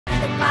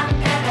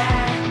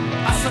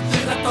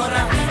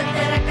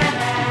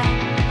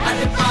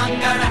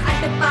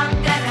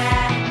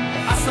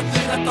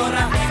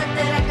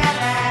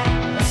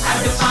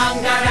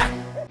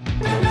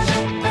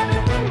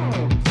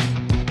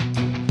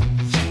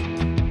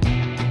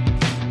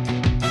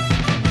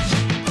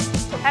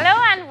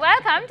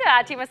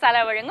ஆச்சி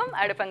மசாலா வழங்கும்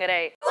அடுப்பங்கரை.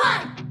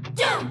 1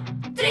 2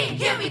 3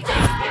 here we go.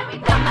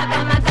 Gamma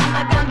gamma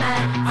gamma gamma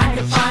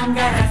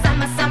அடுப்பங்கரை.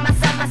 Sama sama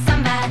sama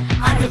sama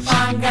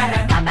அடுப்பங்கரை.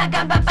 Gaba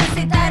gaba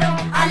பசி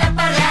தரும்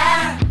அலப்பற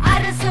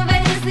அரசுவை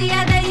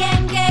ருசியதை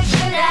எங்கே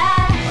குற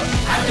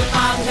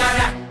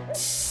அடுப்பங்கரை.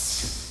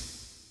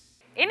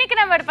 இன்னைக்கு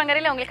நம்ம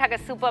அடுப்பங்கரையில உங்களுக்காக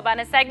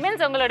சூப்பர்பான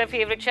செக்மெண்ட்ஸ், உங்களோட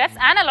favourite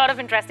chefs and a lot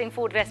of interesting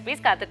food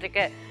recipes காத்துட்டு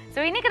இருக்கு. சோ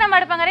இன்னைக்கு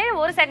நம்ம அடுப்பங்கரையில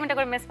ஒரு செக்மெண்ட்டை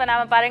கூட மிஸ்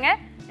பண்ணாம பாருங்க.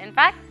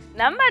 இன்ஃபேக்ட்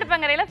நம்ம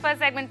அடுப்பங்கரையில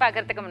ஃபர்ஸ்ட் செக்மெண்ட்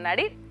பார்க்கிறதுக்கு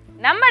முன்னாடி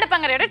நம்ம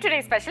அடுப்பங்கரையோட டுடே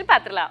ஸ்பெஷல்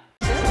பார்த்துடலாம்.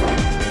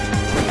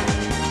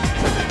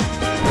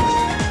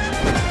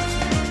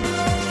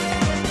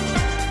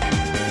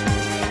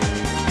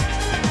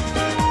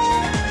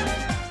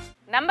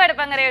 நம்ம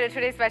அடுப்பங்கரையோட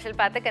டுடே ஸ்பெஷல்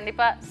பார்த்து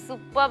கண்டிப்பா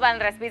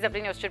சூப்பர்பான ரெசிபிஸ்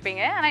அப்படின்னு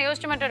யோசிச்சிருப்பீங்க. ஆனா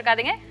யோசிச்சு மட்டும்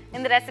இருக்காதீங்க,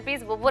 இந்த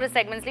ரெசிபிஸ் ஒவ்வொரு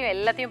செக்மெண்ட்ஸ்லையும்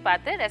எல்லாத்தையும்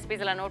பார்த்து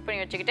ரெசிபிஸ் எல்லாம் நோட்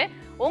பண்ணி வச்சுக்கிட்டு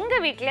உங்க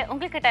வீட்டில்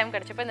உங்களுக்கு டைம்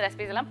கிடைச்சப்போ இந்த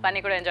ரெசிபிஸ் எல்லாம் பண்ணி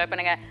கூட என்ஜாய்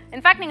பண்ணுங்க.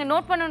 இன்ஃபேக்ட் நீங்க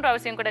நோட் பண்ணணுன்ற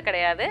அவசியம் கூட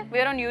கிடையாது.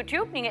 வேற ஆன்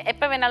யூடியூப் நீங்க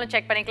எப்போ வேணாலும்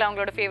செக் பண்ணிக்கலாம்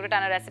உங்களோட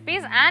ஃபேவரட்டான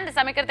ரெசிபிஸ் அண்ட்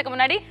சமைக்கிறதுக்கு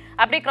முன்னாடி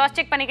அப்படியே கிராஸ்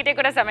செக் பண்ணிக்கிட்டே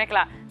கூட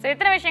சமைக்கலாம். ஸோ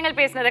இத்தனை விஷயங்கள்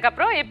பேசினதுக்கு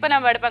அப்புறம் இப்போ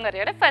நம்ம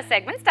அடுப்பங்கரையோட ஃபர்ஸ்ட்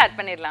செக்மெண்ட் ஸ்டார்ட்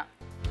பண்ணிடலாம்.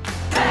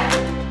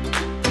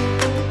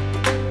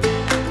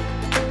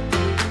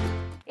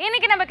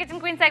 இன்னைக்கு நம்ம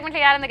கிச்சன் குயின் செக்மெண்ட்ல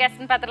யார் அந்த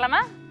கெஸ்ட்னு பாத்துறலாமா?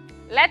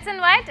 Let's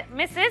invite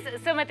Mrs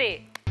Sumathi.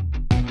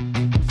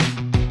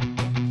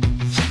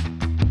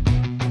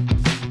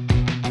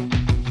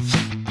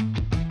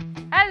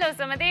 Hello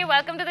Sumathi,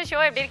 welcome to the show.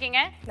 எப்படி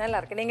இருக்கீங்க? நல்லா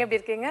இருக்கு. நீங்க எப்படி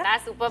இருக்கீங்க?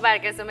 நான் சூப்பரா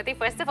இருக்கேன் சுமதி.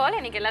 ஃபர்ஸ்ட் ஆஃப் ஆல்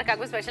இன்னைக்கு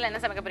எல்லாருக்கும் ஸ்பெஷல்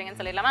என்ன சமைக்க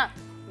போறீங்கன்னு சொல்லிடலாமா?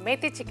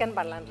 மேத்தி சிக்கன்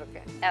பண்ணலாம்னு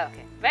இருக்கேன்.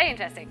 Okay, very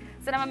interesting.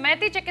 சோ நம்ம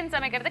மேத்தி சிக்கன்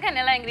சமைக்கிறதுக்கு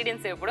என்னெல்லாம்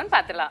இன்கிரிடியன்ட்ஸ் தேவைப்படும்னு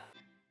பாத்துடலாம்.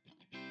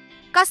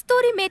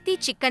 கஸ்தூரி மேத்தி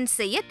சிக்கன்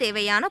செய்ய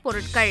தேவையான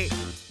பொருட்கள்: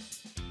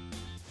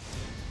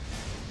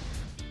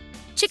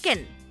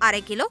 சிக்கன் 1/2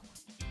 கிலோ,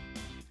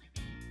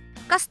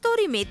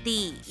 கஸ்தூரி மேத்தி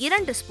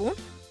 2 ஸ்பூன்,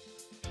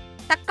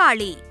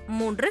 தக்காளி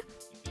 3,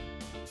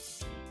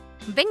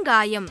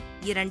 வெங்காயம்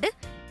 2,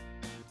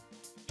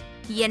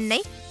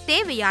 எண்ணெய்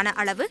தேவையான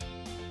அளவு,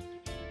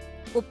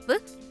 உப்பு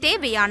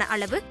தேவையான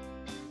அளவு,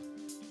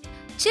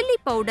 சில்லி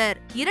பவுடர்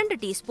 2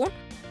 டீஸ்பூன்,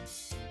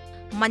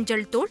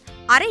 மஞ்சள் தூள்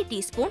 1/2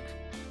 டீஸ்பூன்,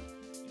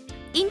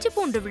 இஞ்சி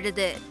பூண்டு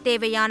விழுது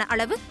தேவையான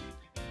அளவு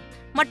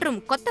மற்றும்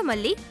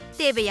கொத்தமல்லி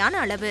தேவையான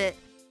அளவு.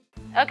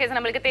 ஓகே, சோ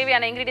நமக்கு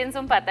தேவையான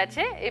இன்கிரிடியன்ட்ஸும்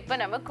பார்த்தாச்சு. இப்போ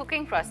நம்ம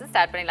குக்கிங் ப்ராசஸ்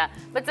ஸ்டார்ட் பண்ணிடலாம்.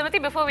 But Sumathi,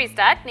 before we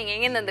start, நீங்க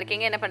எங்க இருந்து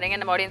வந்திருக்கீங்க, என்ன பண்றீங்க,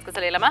 நம்ம ஆடியன்ஸ்க்கு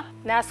சொல்லலாமா?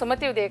 நான்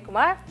சுமதி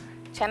உதயகுமார்,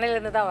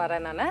 சென்னையிலேருந்து தான்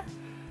வரேன்.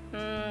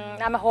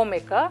 நான் ஹோம்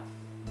மேக்கர்.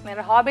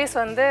 என்னோட ஹாபீஸ்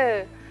வந்து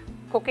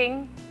குக்கிங்,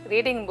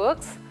 ரீடிங்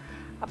புக்ஸ்,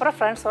 அப்புறம்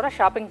ஃப்ரெண்ட்ஸோட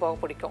ஷாப்பிங் போக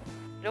பிடிக்கும்.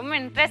 ரொம்ப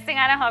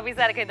இன்ட்ரெஸ்டிங்கான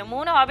ஹாபீஸா இருக்கு. இந்த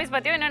 3 ஹாபீஸ்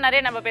பத்தியும் இன்னும்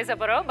நிறைய நம்ம பேச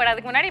போறோம். பட்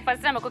அதுக்கு முன்னாடி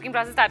ஃபர்ஸ்ட் நம்ம குக்கிங்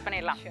ப்ராசஸ் ஸ்டார்ட்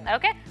பண்ணிடலாம்.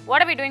 Okay,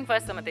 what are we doing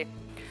first Sumathi?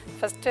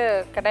 First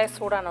கடாய்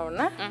சூடான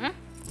உடனே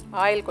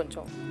ஆயில்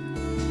கொஞ்சம்.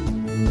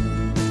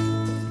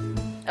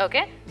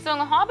 ஓகே, ஸோ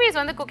உங்கள் ஹாபீஸ்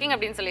வந்து குக்கிங்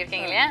அப்படின்னு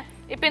சொல்லியிருக்கீங்க இல்லையா?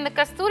 இப்போ இந்த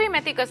கஸ்தூரி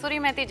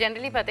மேத்தி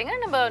ஜென்ரலி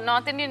பார்த்தீங்கன்னா நம்ம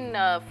நார்த் இந்தியன்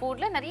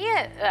ஃபுட்டில் நிறைய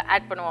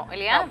ஆட் பண்ணுவோம்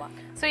இல்லையா?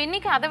 ஸோ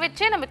இன்னைக்கு அதை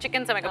வச்சே நம்ம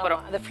சிக்கன் சமைக்க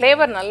போகிறோம். அது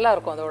ஃப்ளேவர் நல்லா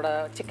இருக்கும். அதோட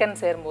சிக்கன்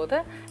சேரும்போது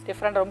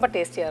டிஃப்ரெண்ட், ரொம்ப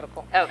டேஸ்டியாக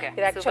இருக்கும். ஓகே,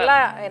 இது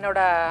ஆக்சுவலாக என்னோட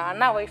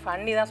அண்ணா ஒய்ஃப்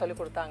அண்ணி தான் சொல்லி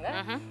கொடுத்தாங்க.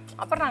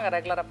 அப்புறம் நாங்கள்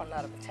ரெகுலராக பண்ண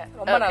ஆரம்பித்தேன்.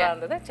 ரொம்ப நல்லா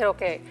இருந்தது. சரி,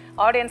 ஓகே,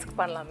 ஆடியன்ஸ்க்கு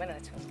பண்ணலாமே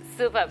நினச்சோம்.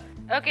 சூப்பர்.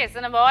 ஓகே, ஸோ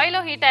நம்ம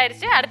ஆயிலும் ஹீட்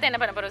ஆயிடுச்சு. அடுத்து என்ன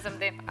பண்ண போகிறோம்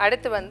சம்தி?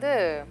 அடுத்து வந்து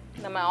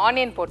நம்ம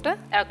ஆனியன் போட்டு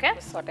ஓகே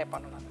சாட்டே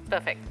பண்ணணும்.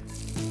 பெர்ஃபெக்ட்.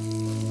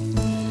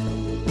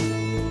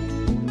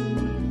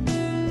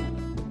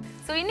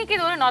 ஸோ இன்னைக்கு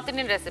இது ஒரு நார்த்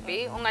இந்தியன் ரெசிபி,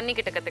 உங்க அண்ணி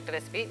கிட்ட கத்துக்கிட்ட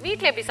ரெசிபி.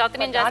 வீட்ல எப்படி சவுத்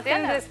இந்தியன் ஜாஸ்தியா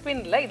ரெசிபி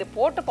இல்ல, இது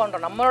போட்டு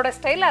பண்றோம். நம்மளோட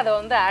ஸ்டைல்ல அதை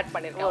வந்து ஆட்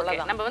பண்ணிருக்கோம்.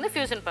 அவ்வளவுதான். நம்ம வந்து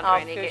ஃபியூஷன்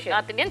பண்றோம் இன்னைக்கு.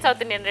 நார்த் இந்தியன்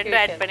சவுத் இந்தியன்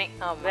ரெண்டும் ஆட் பண்ணி.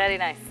 Very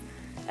nice.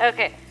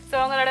 ஓகே, ஸோ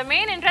உங்களோட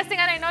மெயின்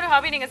இன்ட்ரெஸ்டிங்கான இன்னொரு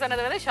ஹாபி நீங்க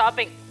சொன்னது வந்து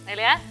ஷாப்பிங்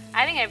இல்லையா?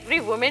 ஐ திங்க் எவ்ரி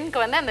உமனுக்கு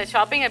வந்து அந்த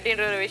ஷாப்பிங்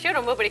அப்படின்ற ஒரு விஷயம்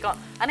ரொம்ப பிடிக்கும்.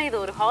 ஆனா இது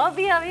ஒரு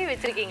ஹாபியாவே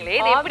வச்சிருக்கீங்களே,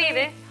 இது எப்படி?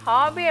 இது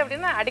ஹாபி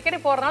அப்படின்னா அடிக்கடி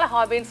போறதுனால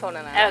ஹாபின்னு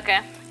சொன்னேன். ஓகே,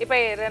 இப்போ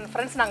என்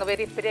ஃப்ரெண்ட்ஸ் நாங்கள்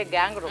பெரிய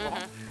கேங்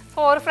இருக்கோம்.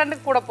 ஸோ ஒரு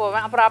ஃப்ரெண்டுக்கு கூட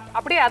போவேன். அப்புறம்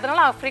அப்படியே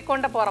அதனால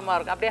ஃப்ரீக்வெண்ட்டாக போகிற மாதிரி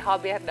இருக்கும். அப்படியே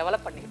ஹாபியாக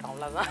டெவலப் பண்ணிக்கிட்டோம்.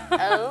 அவ்வளோதான்.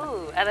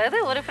 அதாவது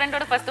ஒரு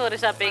ஃப்ரெண்டோட ஃபர்ஸ்ட் ஒரு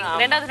ஷாப்பிங்,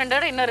 ரெண்டாவது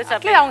ஃப்ரெண்டோட இன்னொரு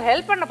ஷாப்பிங். அவங்க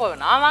ஹெல்ப் பண்ண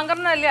போவேன். நான்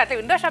வாங்குறேன்னா இல்லையா,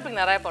 விண்டோ ஷாப்பிங்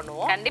நிறைய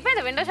பண்ணுவோம். கண்டிப்பா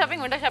இந்த விண்டோ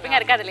ஷாப்பிங்கா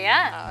இருக்காது இல்லையா?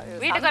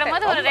 வீட்டுக்கு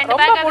வரும்போது ஒரு 2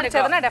 பேக்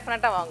பிடிச்சதுன்னா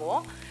டெஃபினட்டாக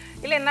வாங்குவோம்.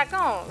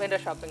 இல்லைன்னாக்கா விண்டோ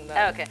ஷாப்பிங் தான்.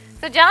 ஓகே,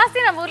 ஸோ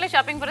ஜாஸ்தி நம்ம ஊர்ல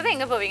ஷாப்பிங் போகிறது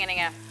எங்கே போவீங்க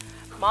நீங்க?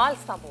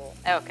 மால்ஸ் தான் போவோம்.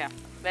 Okay,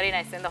 very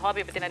nice. இந்த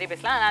ஹாபி பற்றி நிறைய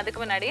பேசலாம். ஆனால்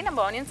அதுக்கு முன்னாடி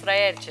நம்ம ஆனியன்ஸ் ஃப்ரை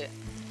ஆயிடுச்சு.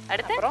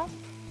 அடுத்து அப்புறம்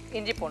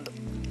இஞ்சி பூண்டு.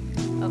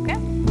 ஓகே,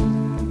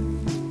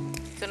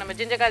 ஸோ நம்ம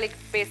ஜிஞ்சர் கார்லிக்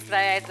பேஸ்ட்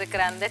ஃப்ரை ஆகிட்டு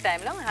இருக்கிற அந்த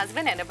டைமில் உங்கள்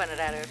ஹஸ்பண்ட் என்ன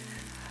பண்ணுறாரு?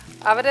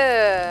 அவர்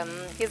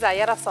இஸ்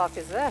ஐஆர்எஸ்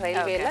ஆஃபீஸர்,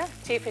 ரயில்வேல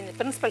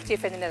பிரின்சிபல்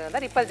சீஃப் இன்ஜினியர்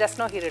இருந்தார். இப்போ just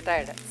no he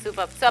retired.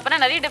 Super. So அப்போனா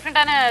நிறைய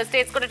டிஃப்ரெண்டான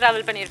ஸ்டேட்ஸ் கூட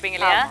ட்ராவல் பண்ணியிருப்பீங்க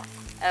இல்லையா?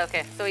 ஓகே,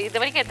 ஸோ இது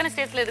வரைக்கும் எத்தனை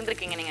ஸ்டேட்ஸில்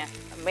இருந்திருக்கீங்க நீங்கள்?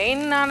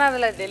 மெயினான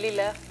அதில்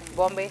டெல்லியில்,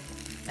 பாம்பே.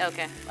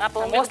 ஓகே, அப்போ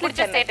உங்களுக்கு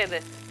பிடிச்ச ஸ்டேட் எது?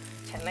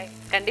 சென்னை.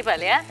 கண்டிப்பா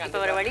இல்லையா? இப்போ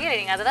ஒரு வழியில்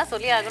நீங்கள் அதை தான்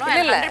சொல்லி ஆகணும்.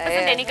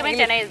 100% என்னைக்குமே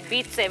சென்னை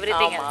பீட்ஸ்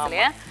எவ்ரிதிங்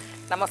இல்லையா?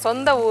 நம்ம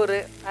சொந்த ஊர்.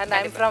 And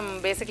I'm from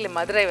basically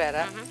Madurai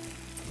வேற.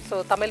 ஸோ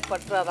தமிழ்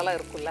பற்று அதெல்லாம்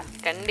இருக்குல்ல.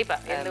 கண்டிப்பா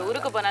இந்த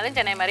ஊருக்கு போனாலும்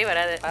சென்னை மாதிரி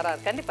வராது.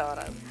 கண்டிப்பாக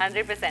வராது.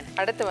 100%.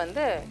 அடுத்து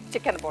வந்து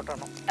சிக்கன்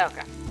போட்டுடணும்.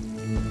 ஓகே,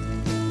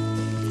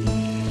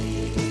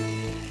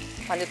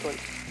 மஞ்சத்தூள்.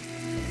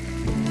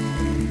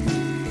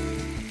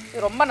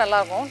 இது ரொம்ப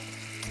நல்லாயிருக்கும்.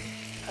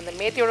 அந்த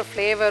மேத்தியோட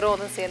ஃப்ளேவரும்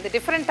அதுவும் சேர்ந்து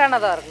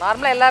டிஃப்ரெண்ட்டானதாக இருக்கும்.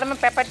 நார்மலாக எல்லாருமே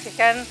பெப்பர்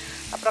சிக்கன்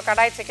அப்புறம்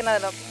கடாய் சிக்கன்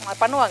அதில்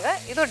பண்ணுவாங்க.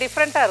 இது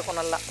டிஃப்ரெண்ட்டாக இருக்கும்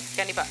நல்லா.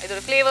 கண்டிப்பாக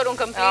இதோட ஃப்ளேவரும்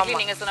கம்ப்ளீட்லி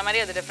நீங்கள் சொன்ன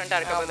மாதிரி அது டிஃப்ரெண்ட்டாக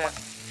இருக்கும்.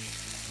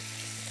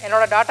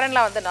 என்னோட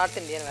டாட்டர்லாம் வந்து நார்த்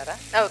இந்தியன் வேறு.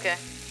 Okay,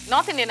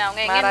 north Indian.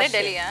 அவங்க எங்கேருந்து?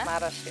 டெல்லியா?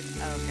 மகாராஷ்டிரன்.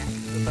 Okay,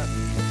 super.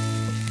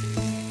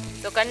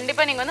 ஸோ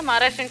கண்டிப்பாக நீங்கள் வந்து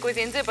மகாராஷ்டிரன்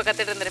குயிசின்ஸ் இப்போ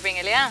கற்றுட்டு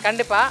இருந்திருப்பீங்க இல்லையா?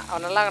 கண்டிப்பாக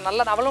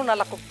அவள் அவளும்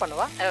நல்லா குக்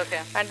பண்ணுவாள். Okay.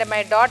 And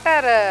my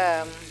daughter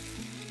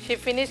she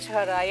finish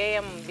her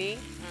IIMB.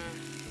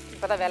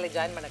 இப்போ தான் வேலைக்கு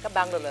ஜாயின் பண்ணிருக்கா,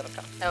 பெங்களூரில்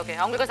இருக்கா. ஓகே,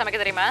 அவங்களுக்கும் சமைக்க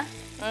தெரியுமா?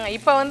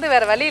 இப்போ வந்து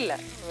வேறு வழி இல்லை,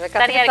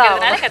 தனியாக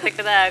இருக்கிறதுனால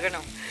கற்றுக்கிட்டு தான்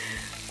ஆகணும்.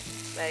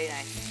 Very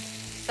nice.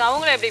 ஸோ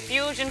அவங்களும் எப்படி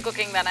ஃபியூஷன்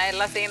குக்கிங் தானே,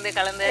 எல்லாம் சேர்ந்து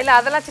கலந்து? இல்லை,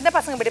 அதெல்லாம் சின்ன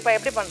பசங்க பிடிப்பா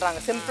எப்படி பண்ணுறாங்க,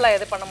 சிம்பிளாக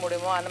எது பண்ண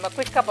முடியுமோ அந்த மாதிரி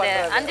குயிக்காக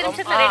பண்ணுறது. 5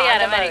 நிமிஷத்தில் ரெடி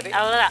ஆகிற மாதிரி.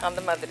 அவ்வளோதான்.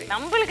 அந்த மாதிரி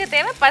நம்மளுக்கு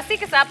தேவை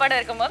பசிக்கு சாப்பாடு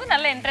இருக்கும்போது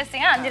நல்ல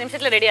இன்ட்ரெஸ்டிங்காக 5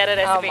 நிமிஷத்தில் ரெடி ஆகிற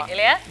ரெசிபி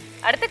இல்லையா?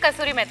 அடுத்து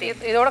கசூரி மேத்தி.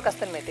 இதோட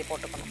கஸ்தூரி மேத்தி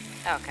போட்டுக்கணும்.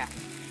 ஓகே,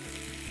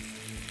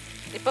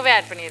 இப்போவே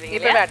ஆட் பண்ணிடுறீங்க?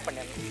 இப்போவே ஆட்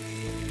பண்ணிடணும்.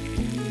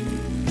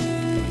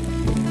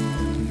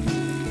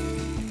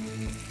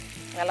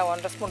 நல்லா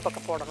 1.5 ஸ்பூன்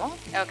பக்கம் போடணும்.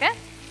 Okay.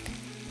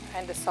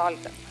 And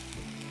salt.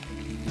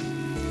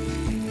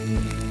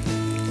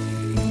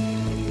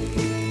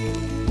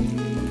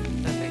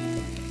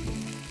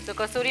 So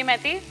kasuri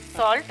methi,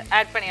 salt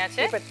add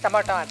பண்ணியாச்சு. இப்போ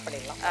டொமேட்டோ ஆட்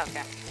பண்ணிடலாம்.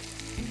 ஓகே.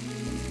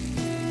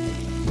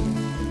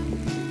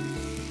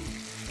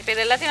 இப்போ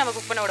இது எல்லாத்தையும் நம்ம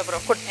குக் பண்ண விட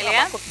போகிறோம்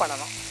இல்லையா? குக்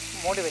பண்ணணும்.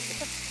 மூடி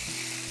வச்சுட்டு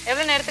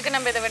எவ்வளோ நேரத்துக்கு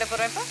நம்ம இதை விட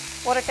போகிறோம் இப்போ?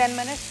 ஒரு 10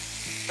 மினிட்ஸ்.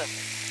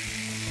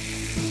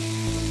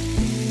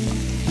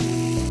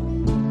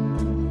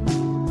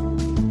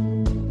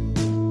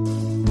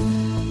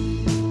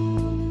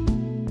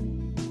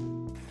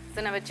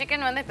 நம்ம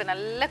சிக்கன் வந்து இப்போ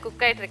நல்லா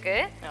குக் ஆகிட்டு இருக்கு.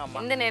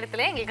 இந்த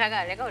நேரத்தில் எங்களுக்காக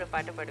அழகாக ஒரு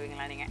பாட்டு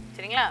பாடுவீங்களா நீங்கள்?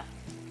 சரிங்களா,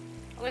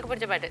 உங்களுக்கு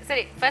பிடிச்ச பாட்டு.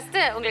 சரி,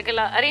 ஃபர்ஸ்ட்டு உங்களுக்கு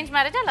அரேஞ்ச்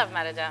மேரேஜா லவ்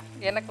மேரேஜா?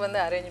 எனக்கு வந்து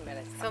அரேஞ்ச்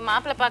மேரேஜ். ஸோ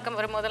மாப்பிள்ளை பார்க்க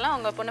வரும்போதெல்லாம்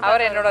உங்கள் பொண்ணு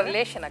அவர் என்னோட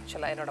ரிலேஷன்,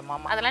 ஆக்சுவலாக என்னோட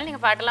மாமா. அதனால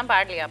நீங்கள் பாட்டெல்லாம்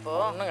பாடலையா? அப்போ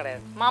ஒன்றும்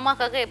கிடையாது.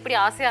 மாமாக்காக எப்படி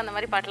ஆசையாக அந்த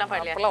மாதிரி பாட்டெல்லாம்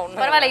பாடலையா?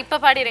 ஒன்றும் பரவாயில்ல, இப்போ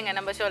பாடிடுங்க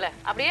நம்ம ஷோவில்.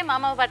 அப்படியே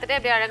மாமாவை பார்த்துட்டு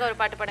அப்படியே அழகாக ஒரு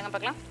பாட்டு பாடுங்க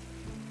பார்க்கலாம்.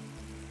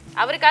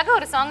 அவருக்காக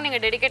ஒரு சாங் நீங்க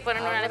டெடிகேட்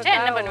பண்ணணும்னு நினைச்சா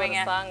என்ன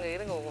பண்ணுவீங்க? சாங்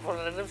இருங்க, ஒரு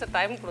 2 நிமிஷம்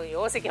டைம் கொடுங்க,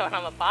 யோசிக்க வேணாம்.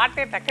 நம்ம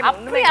பாட்டே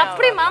டக்குனு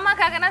அப்படி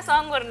மாமாக்காகனா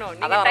சாங் வரணும்,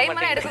 நீங்க டைம்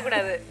எல்லாம் எடுக்க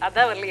கூடாது.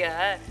 அதான் வரலையா?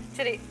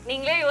 சரி,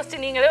 நீங்களே யோசிச்சு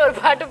நீங்களே ஒரு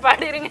பாட்டு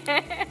பாடிடுங்க.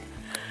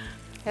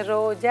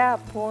 ரோஜா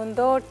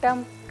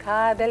பூந்தோட்டம்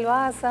காதல்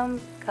வாசம்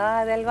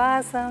காதல்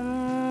வாசம்.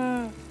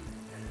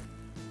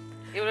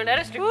 இவ்வளவு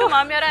நேரம் ஸ்ட்ரிக்ட்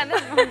மாமியாரா இருந்து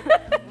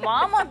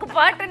மாமாக்கு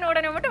பாட்டுன்னு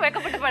உடனே மட்டும்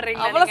வெக்கப்பட்டு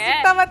பாடுறீங்க. அவ்வளவு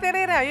ஸ்ட்ரிக்டாவா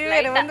தெரியற? ஐயோ,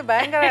 இது வந்து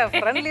பயங்கர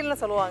ஃப்ரெண்ட்லின்னு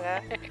சொல்லுவாங்க.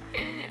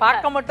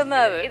 பார்க்க மட்டும்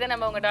தான் அது. இத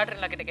நம்ம உங்க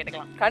டாக்டர்ல கிட்ட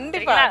கேட்கலாம்.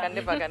 கண்டிப்பா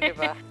கண்டிப்பா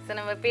கண்டிப்பா. சோ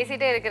நம்ம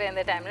பேசிட்டே இருக்கிற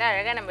இந்த டைம்ல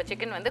அழகா நம்ம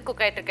சிக்கன் வந்து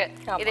குக் ஆயிட்டு இருக்கு.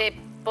 இதை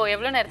இப்போ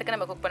எவ்வளவு நேரத்துக்கு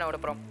நம்ம குக் பண்ண விட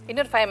போறோம்?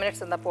 இன்னொரு 5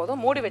 மினிட்ஸ் இருந்தா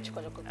போதும். மூடி வச்சு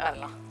கொஞ்சம் குக்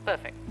பண்ணலாம்.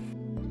 பெர்ஃபெக்ட்.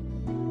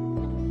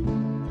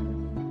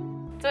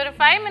 சோ ஒரு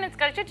 5 மினிட்ஸ்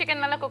கழிச்சு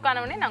சிக்கன் நல்லா குக்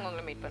ஆன உடனே நாங்க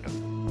உங்களை மீட் பண்றோம்.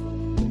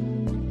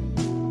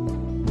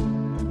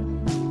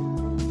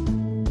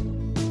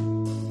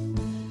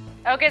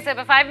 ஓகே, so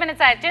இப்போ 5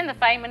 மினிட்ஸ் ஆயிடுச்சு. இந்த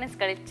 5 மினிட்ஸ்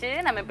கழிச்சு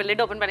நம்ம இப்போ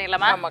லிட் ஓபன்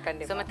பண்ணிடலாமா? ஆமா,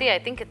 கண்டிப்பா. Sumathi, I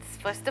think it's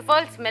first of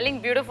all smelling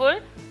beautiful.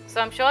 So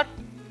I'm sure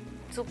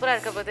சூப்பரா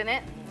இருக்க போதுன்னு.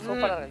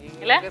 சூப்பரா இருக்கு.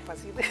 இல்ல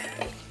பசிக்குது.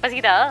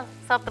 பசிக்குதா?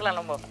 சாப்பிடலாம்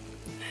நம்ம.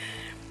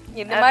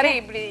 இந்த மாதிரி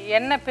இப்படி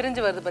எண்ணெய்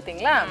பிரிஞ்சு வருது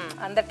பாத்தீங்களா?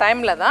 அந்த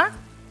டைம்ல தான்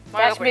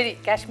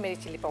காஷ்மீரி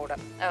சில்லி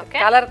பவுடர்.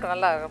 கலருக்கு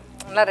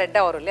நல்லா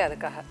ரெட்டா வரும் இல்லையா,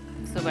 அதுக்காக.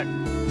 Super,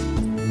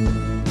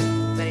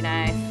 very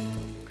nice.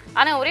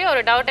 ஆனா ஒரே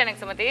ஒரு டவுட்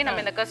எனக்கு சுமதி,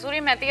 நம்ம இந்த கசூரி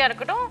மேத்தியா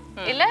இருக்கட்டும்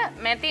இல்ல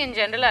மேத்தி இன்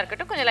ஜெனரலா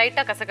இருக்கட்டும் கொஞ்சம்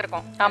லைட்டா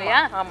கசக்கிருக்கும் இல்லையா?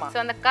 சோ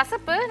அந்த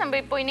கசப்பு நம்ம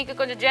இப்போ இன்னைக்கு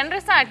கொஞ்சம்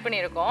ஜெனரஸா ஆட்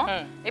பண்ணிருக்கோம்.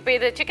 இப்போ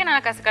இது சிக்கன்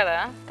நல்லா கசக்காதா?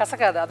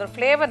 கசக்காது. அதோட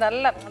ஃப்ளேவர்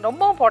நல்லா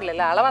ரொம்பவும்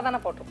போடல, அளவா தானே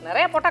போட்டிருக்கோம்.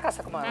 நிறைய போட்டா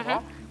கசக்குமா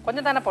இருக்கும்,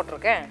 கொஞ்சம் தானே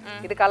போட்டிருக்கேன்.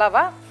 இதுக்கு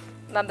அளவா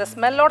அந்த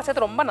ஸ்மெல்லோட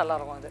சேர்த்து ரொம்ப நல்லா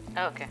இருக்கும் அது.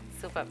 Okay,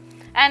 super.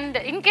 அண்ட்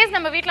இன்கேஸ்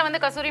நம்ம வீட்டில்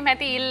வந்து கசூரி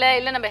மேத்தி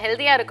இல்லை நம்ம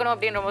ஹெல்த்தியாக இருக்கணும்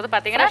அப்படின்ற போது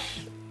பார்த்தீங்கன்னா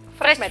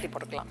ஃப்ரெஷ் மேத்தி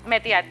போட்டுக்கலாம்.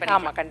 மேத்தி ஆட் பண்ணி.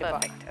 ஆமாம்,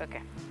 கண்டிப்பாக.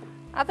 ஓகே,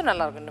 அது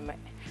நல்லா இருக்கும். இன்னுமே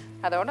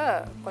அதோட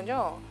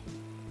கொஞ்சம்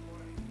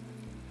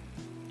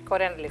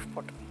கொரியாண்டர் லீஃப்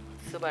போட்டு.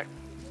 Super,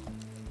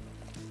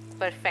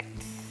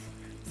 perfect.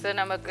 ஸோ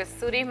நமக்கு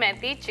kasuri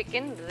methi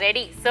chicken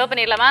ready. Serve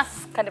பண்ணிடலாமா?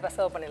 கண்டிப்பாக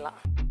சர்வ் பண்ணிடலாம்.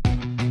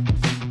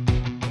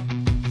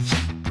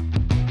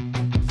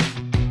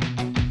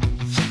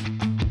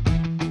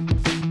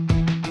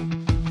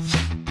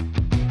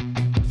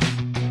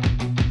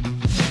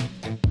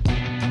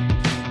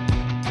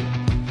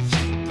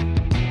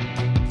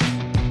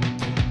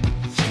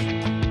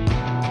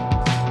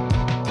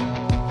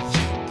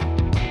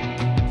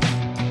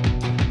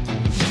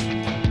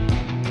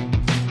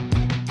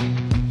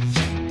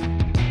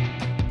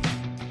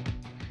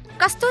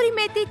 கஸ்தூரி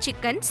மேத்தி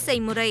சிக்கன்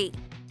செய்முறை.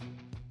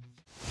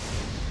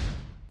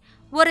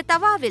 ஒரு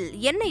தவாவில்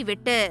எண்ணெய்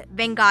விட்டு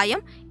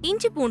வெங்காயம்,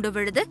 இஞ்சி பூண்டு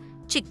விழுது,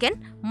 சிக்கன்,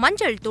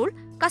 மஞ்சள் தூள்,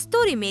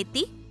 கஸ்தூரி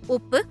மேத்தி,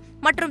 உப்பு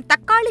மற்றும்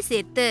தக்காளி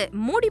சேர்த்து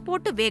மூடி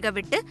போட்டு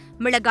வேகவிட்டு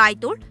மிளகாய்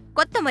தூள்,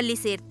 கொத்தமல்லி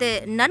சேர்த்து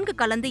நன்கு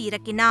கலந்து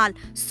இறக்கினால்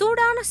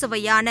சூடான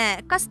சுவையான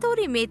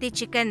கஸ்தூரி மேத்தி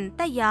சிக்கன்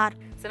தயார்.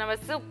 ஸோ நம்ம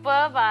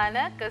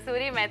சூப்பர்பான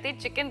கசூரி மேத்தி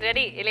சிக்கன்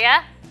ரெடி இல்லையா?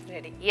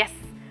 ரெடி. எஸ்.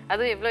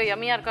 அது எவ்வளோ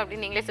யம்மியாக இருக்கும்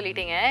அப்படின்னு நீங்களே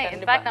சொல்லிட்டீங்க.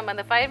 இன்ஃபேக்ட் நம்ம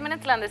அந்த 5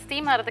 மினிட்ஸில் அந்த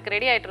ஸ்டீம் ஆகிறதுக்கு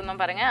ரெடி ஆகிட்டு இருந்தோம்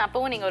பாருங்க.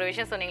 அப்பவும் நீங்கள் ஒரு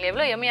விஷயம் சொன்னீங்களே,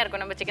 எவ்வளோ யம்மியாக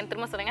இருக்கும் நம்ம சிக்கன்.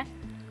 திரும்ப சொல்லுங்க.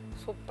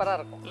 சூப்பராக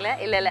இருக்கும்.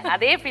 இல்லை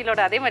அதே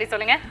ஃபீலோட அதே மாதிரி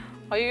சொல்லுங்க.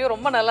 ஐயோ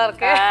ரொம்ப நல்லா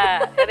இருக்கு.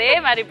 அதே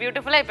மாதிரி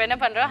பியூட்டிஃபுல்லாக இப்போ என்ன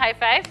பண்ணுறோம், ஹை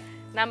ஃபைவ்.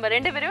 நம்ம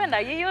 2 பேரும் அந்த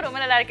ஐயோ ரொம்ப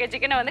நல்லா இருக்கு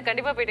சிக்கனை வந்து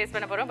கண்டிப்பாக போய் டேஸ்ட்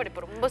பண்ண போகிறோம். பட்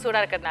இப்போ ரொம்ப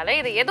சூடாக இருக்கிறதுனால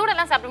இது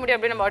எதோடலாம் சாப்பிட முடியும்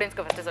அப்படின்னு நம்ம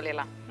ஆடியன்ஸ்க்கு ஃபஸ்ட்டு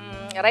சொல்லிடலாம்.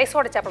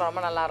 ரைஸோட சாப்பிட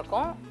ரொம்ப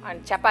நல்லாயிருக்கும்.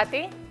 அண்ட்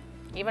சப்பாத்தி,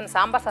 ஈவன்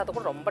சாம்பார் சாதம்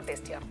கூட ரொம்ப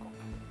டேஸ்டியாக இருக்கும்.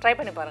 ட்ரை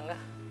பண்ணி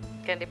பாருங்கள்.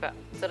 கண்டிப்பாக.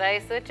 ஸோ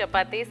ரைஸு,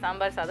 சப்பாத்தி,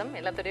 சாம்பார் சாதம்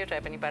எல்லாத்தையும் ட்ரை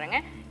பண்ணி பாருங்க.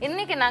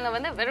 இன்னைக்கு நாங்கள்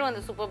வந்து வெறும்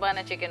வந்து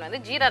சூப்பர்பான சிக்கன் வந்து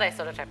ஜீரா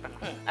ரைஸோட ட்ரை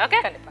பண்ணோம். ஓகே,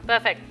 கண்டிப்பாக,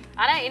 பர்ஃபெக்ட்.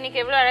 ஆனால் இன்னைக்கு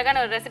எவ்வளோ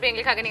அழகான ஒரு ரெசிபி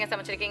எங்களுக்காக நீங்கள்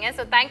சமைச்சிருக்கீங்க.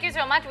 So thank you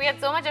so much. We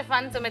had so much of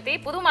fun. Sumathi,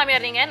 புது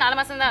மாமியார் நீங்கள் 4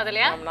 மாதம் தான் அது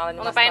இல்லையா?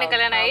 உங்கள் பையனுக்கு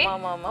கல்யாணம் ஆகி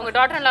உங்கள்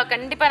டாட்டர் இன் லா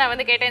கண்டிப்பாக நான்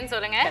வந்து கேட்டேன்னு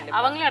சொல்லுங்க.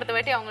 அவங்களும் அடுத்த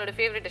வாட்டி அவங்களோட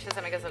ஃபேவரட் டிஷ்ஷை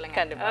சமைக்க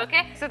சொல்லுங்க.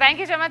 Okay, so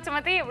thank you so much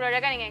Sumathi. இவ்வளோ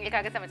அழகாக நீங்கள்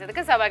எங்களுக்காக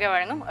சமைச்சதுக்கு சபாக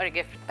வழங்கும் ஒரு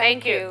கிஃப்ட்.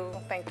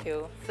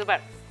 தேங்க்யூ.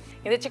 சூப்பர்.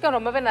 இந்த சிக்கன்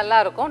ரொம்பவே நல்லா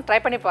இருக்கும். ட்ரை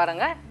பண்ணி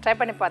பாருங்க. ட்ரை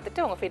பண்ணி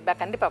பார்த்துட்டு உங்கள் ஃபீட்பேக்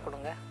கண்டிப்பாக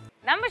கொடுங்க.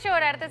 நம்ம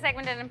ஷோட அடுத்த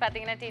செக்மெண்ட் என்னன்னு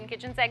பார்த்தீங்கன்னா டீன்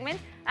கிச்சன்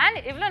செக்மெண்ட். அண்ட்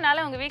இவ்வளோ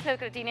நாளாக உங்கள் வீட்டில்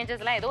இருக்கிற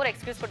டீனேஜர்ஸ்லாம் ஏதோ ஒரு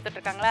எக்ஸ்கியூஸ் கொடுத்துட்டு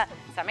இருக்காங்களா,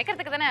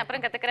 சமைக்கிறதுக்கு தானே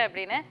அப்புறம் கற்றுக்கிறேன்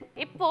அப்படின்னு.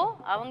 இப்போ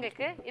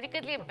அவங்களுக்கு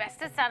இருக்கிறதுலேயே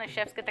பெஸ்டஸ்டான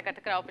ஷெஃப்ஸ் கிட்ட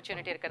கற்றுக்கிற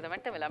ஆப்பர்ச்சுனிட்டி இருக்கிறது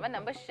மட்டும் இல்லாமல்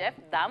நம்ம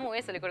ஷெஃப்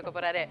தாமுவே சொல்லிக் கொடுக்க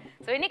போறாரு.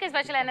 ஸோ இன்னைக்கு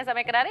ஸ்பெஷலாக என்ன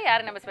சமைக்கிறாரு,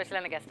 யார் நம்ம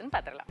ஸ்பெஷலான கெஸ்ட்னு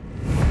பார்த்துடலாம்.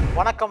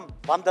 வணக்கம்,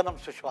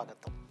 வந்தனம்,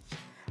 சுஷ்வாகத்தம்.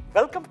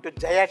 வெல்கம் டு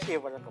ஜயா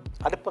டிவி வழங்கும்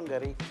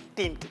அடுப்பங்கரை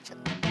டீன்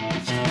கிச்சன்.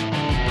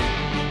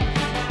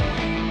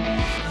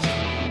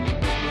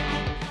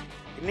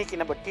 இன்னைக்கு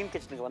நம்ம டீன்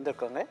கிச்சனுக்கு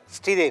வந்திருக்கோங்க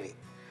ஸ்ரீதேவி.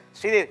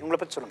 ஸ்ரீதேவி, உங்களை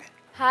பற்றி சொல்லுங்கள்.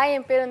 ஹாய்,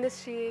 என் பேர் வந்து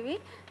ஸ்ரீதேவி.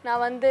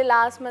 நான் வந்து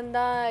லாஸ்ட் மந்த்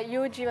தான்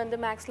யூஜி வந்து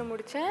மேக்ஸில்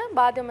முடித்தேன்.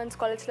 பாரதி உமன்ஸ்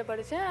காலேஜில்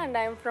படித்தேன். And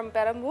I am from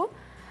Perambur.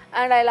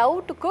 And I love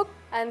to cook.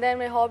 And then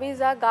my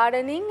hobbies R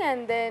gardening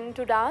and then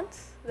to dance.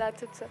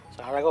 That's it sir.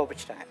 So அழகாக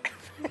ஒப்பிச்சிட்டாங்க.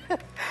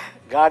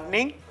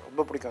 கார்டனிங்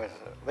ரொம்ப பிடிக்கும்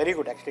சார். Very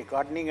good. ஆக்சுவலி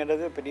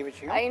கார்டனிங்கிறது பெரிய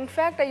விஷயம்.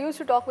 In fact I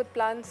use to talk with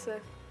plans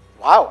sir.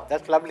 Wow,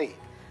 that's lovely.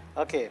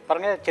 Okay,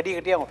 பாருங்கள், செடி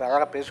கட்டி அவங்க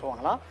அழகாக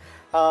பேசுவாங்களாம்.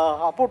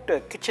 அபவுட்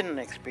கிச்சன்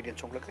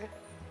எக்ஸ்பீரியன்ஸ் உங்களுக்கு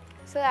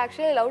sir?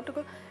 Actually I love to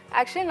cook.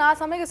 Actually நான்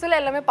சமைக்க சொல்ல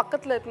எல்லாமே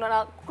பக்கத்தில் இருக்கணும்.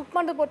 நான் குக்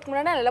பண்ணுறது போகிறதுக்கு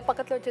முன்னாடி நான் எல்லாம்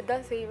பக்கத்தில் வச்சு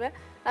தான் செய்வேன்.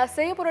 நான்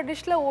செய்ய போகிற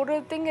டிஷ்ஷில் ஒரு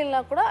திங்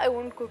இல்லைனா கூட ஐ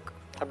ஒன்ட் குக்.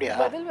 அப்படியா?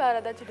 பதில்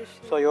வேறு ஏதாச்சும் dish.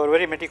 So you are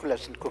very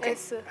meticulous இன்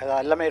குக்கிங். அது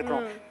எல்லாமே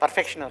இருக்கணும்,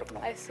 பர்ஃபெக்ஷனாக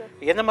இருக்கணும்.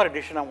 எந்த மாதிரி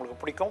டிஷ்ஷுனா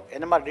உங்களுக்கு பிடிக்கும்?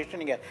 எந்த மாதிரி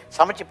டிஷ்ஷு நீங்கள்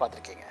சமைச்சு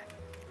பார்த்துருக்கீங்க?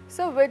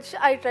 So veg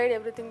I tried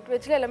every thing.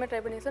 வெஜ்ஜில் எல்லாமே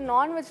ட்ரை பண்ணியிருக்கேன் சார்.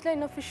 நான்வெஜ்ஜில்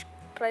இன்னும் ஃபிஷ்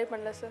ட்ரை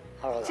பண்ணல சார்.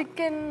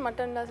 சிக்கன்,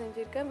 மட்டன் தான்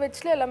செஞ்சுருக்கேன்.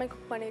 வெஜ்ஜில் எல்லாமே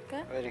குக்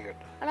பண்ணியிருக்கேன். Very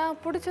good. ஆனால்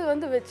பிடிச்சது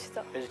வந்து வெஜ்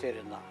தான்.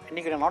 வெஜிடேரியன் தான்.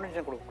 இன்றைக்கி நான் நான்வெஜ்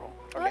தான் கொடுக்குறோம்.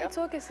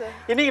 It's okay sir.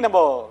 இன்றைக்கி நம்ம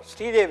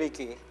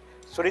ஸ்ரீதேவிக்கு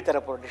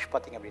சொல்லித்தர போகிற டிஷ்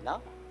பார்த்திங்க அப்படின்னா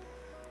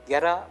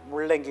எறா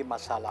முள்ளங்கி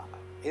மசாலா.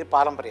 இது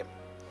பாரம்பரியம்.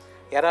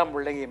 எறா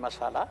முள்ளங்கி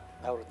மசாலா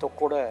ஒரு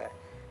தொக்கோட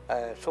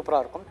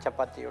சூப்பராக இருக்கும்.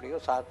 சப்பாத்தியோடையோ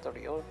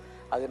சாதத்தோடையோ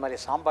அதே மாதிரி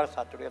சாம்பார்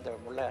சாதத்தோடையோ அந்த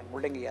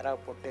முள்ளங்கி எறா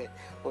போட்டு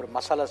ஒரு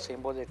மசாலா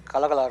செய்யும்போது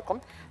கலகலாக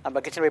இருக்கும். நம்ம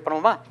கிச்சன் போய்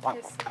பண்ணுவோமா?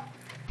 வாங்க.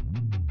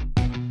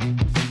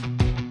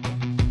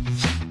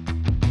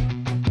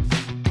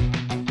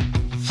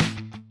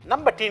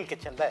 நம்ம டீன்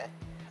கிச்சனில்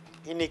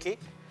இன்றைக்கி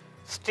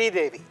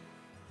ஸ்ரீதேவி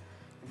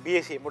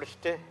பிஎஸ்சி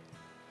முடிச்சுட்டு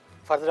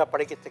ஃபர்தராக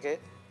படிக்கிறதுக்கு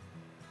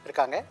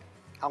இருக்காங்க.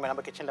 அவங்க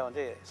நம்ம கிச்சனில்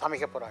வந்து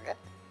சமைக்க போகிறாங்க.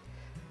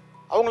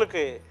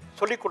 அவங்களுக்கு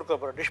சொல்லிக் கொடுக்க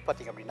போகிற டிஷ்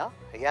பார்த்திங்க அப்படின்னா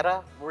எறா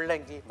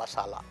முள்ளங்கி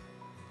மசாலா.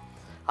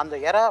 அந்த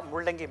எறா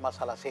முள்ளங்கி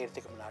மசாலா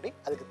செய்கிறதுக்கு முன்னாடி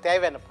அதுக்கு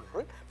தேவையான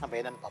பொருட்கள் நம்ம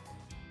என்னென்னு பார்ப்போம்.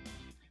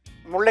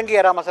 முள்ளங்கி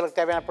எறா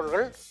மசாலாவுக்கு தேவையான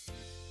பொருட்கள்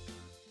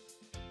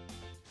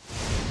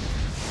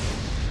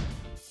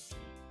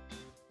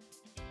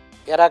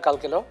எறா 1/4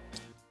 கிலோ,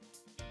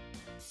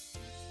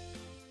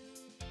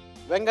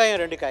 வெங்காயம்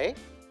 2 காய்,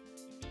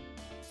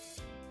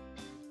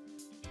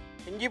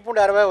 இஞ்சி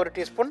பூண்டு அரவை 1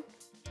 டீஸ்பூன்,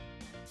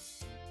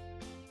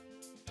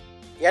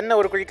 எண்ணெய்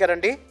 1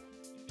 குழிக்கரண்டி,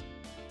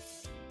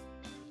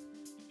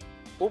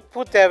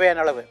 உப்பு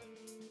தேவையான அளவு,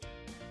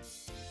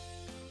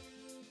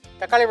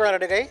 தக்காளி பழம்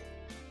 2 காய்,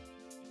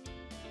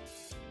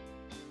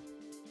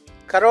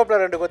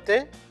 கருவேப்பிலை 2 கொத்து,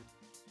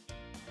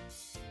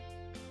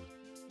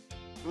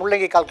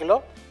 முள்ளங்கி 1/4 கிலோ,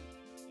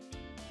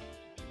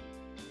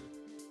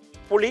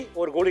 புளி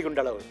 1 கோழி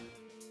குண்டு அளவு,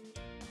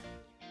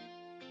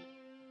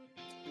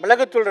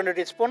 மிளகுத்தூள் 2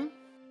 டீஸ்பூன்,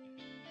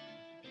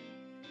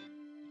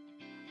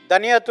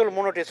 தனியாத்தூள்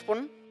 3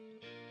 டீஸ்பூன்,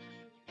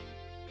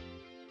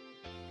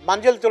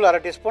 மஞ்சள் தூள்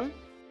 1/2 டீஸ்பூன்,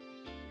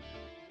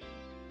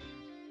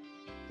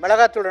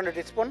 மிளகாத்தூள் 2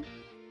 டீஸ்பூன்,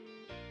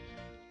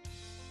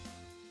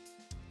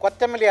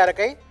 கொத்தமல்லி 1/2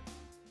 கை,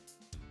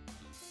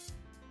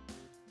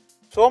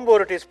 சோம்பு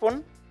 1 டீஸ்பூன்.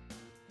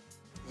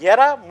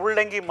 எறா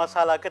முள்ளங்கி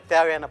மசாலாவுக்கு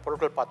தேவையான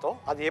பொருட்கள் பார்த்தோம்.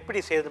 அது எப்படி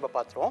செய்யுதுன்னு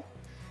பார்த்துருவோம்.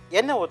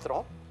 எண்ணெய்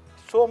ஊற்றுறோம்,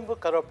 சோம்பு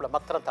கருவேப்பிலை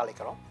மத்திரம்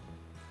தாளிக்கிறோம்,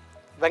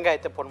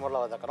 வெங்காயத்தை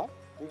பொன்முறையில் வதக்கிறோம்,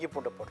 இஞ்சி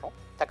பூண்டு போடுறோம்,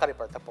 தக்காளி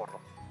பழத்தை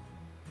போடுறோம்,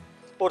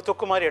 ஒரு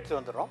தொக்கு மாதிரி எடுத்து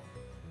வந்துடுறோம்.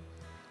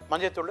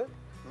 மஞ்சள்தூள்,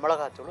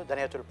 மிளகாத்தூள்,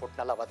 தனியாத்தூள்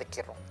போட்டு நல்லா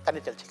வதக்கிடுறோம்,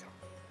 தண்ணி தெளிச்சிக்கிறோம்.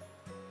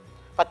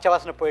 பச்சை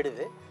வாசனை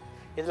போயிடுது.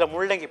 இதில்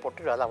முள்ளங்கி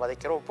போட்டு நல்லா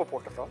வதக்கிறோம், உப்பு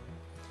போட்டுடுறோம்,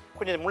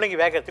 கொஞ்சம் முள்ளங்கி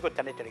வேகிறதுக்கு ஒரு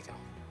தண்ணி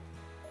தெளிக்கிறோம்.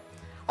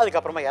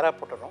 அதுக்கப்புறமா இறா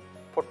போட்டுடுறோம்.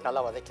 போட்டு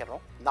நல்லா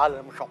வதக்கிடுறோம். 4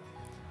 நிமிஷம்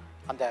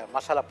அந்த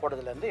மசாலா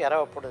போடுறதுலேருந்து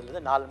இறாவை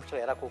போடுறதுலேருந்து 4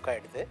 நிமிஷம் இறா குக்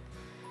ஆகிடுது.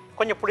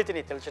 கொஞ்சம் புளி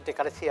தண்ணி தெளிச்சுட்டு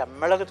கடைசியாக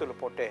மிளகுத்தூள்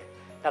போட்டு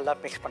நல்லா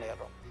மிக்ஸ்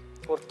பண்ணிடுறோம்.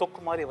 ஒரு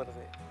தொக்கு மாதிரி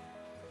வருது.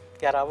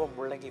 இறாவும்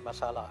முள்ளங்கி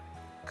மசாலா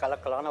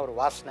கலக்கலான ஒரு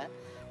வாசனை,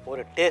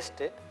 ஒரு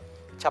டேஸ்ட்டு.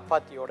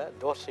 சப்பாத்தியோட,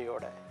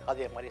 தோசையோட,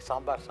 அதே மாதிரி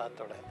சாம்பார்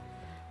சாதத்தோட,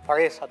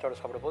 பழைய சாதத்தோடு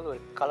சாப்பிடும்போது ஒரு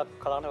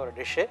கலக்கலான ஒரு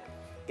டிஷ்ஷு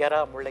இறா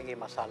முள்ளங்கி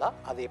மசாலா.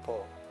 அது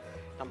இப்போது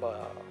நம்ம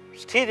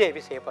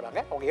ஸ்ரீதேவி செய்ய போகிறாங்க.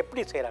 அவங்க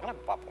எப்படி செய்கிறாங்கன்னு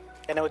நம்ம பார்ப்போம்.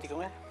 எண்ணெய்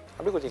ஊற்றிக்கோங்க.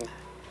 அப்படி ஊற்றிங்க.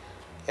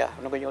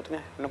 இன்னும் கொஞ்சம்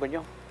ஊற்றுங்க.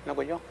 இன்னும்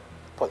கொஞ்சம்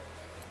போதும்.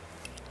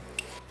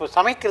 இப்போ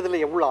சமைக்கிறதுல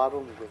எவ்வளோ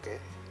ஆர்வம் உங்களுக்கு?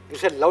 யூ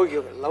செட்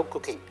லவ்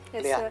குக்கிங்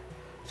இல்லையா?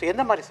 ஸோ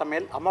எந்த மாதிரி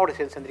சமையல் அம்மாவோட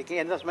சேர்ந்து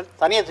செஞ்சுருக்கீங்க? எந்த சமையல்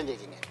தனியாக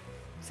செஞ்சுருக்கீங்க?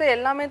 சார்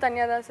எல்லாமே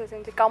தனியாக தான் சார்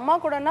செஞ்சுருக்கேன். அம்மா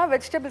கூடனா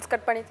வெஜிடபிள்ஸ்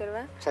கட் பண்ணி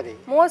தருவேன். சரி.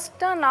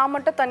 மோஸ்ட்டாக நான்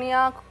மட்டும்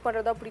தனியாக குக்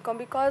பண்ணுறதா பிடிக்கும்.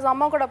 பிகாஸ்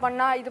அம்மா கூட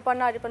பண்ணால் இது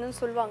பண்ணால் அது பண்ணுன்னு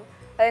சொல்லுவாங்க.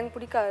 அது எனக்கு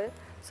பிடிக்காது.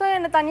 ஸோ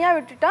என்னை தனியாக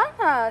விட்டுட்டா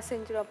நான்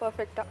செஞ்சுருவேன்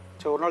பர்ஃபெக்டாக.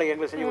 ஸோ ஒரு நாளைக்கு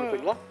எங்களுக்கு செஞ்சு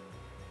கொடுப்பீங்களா?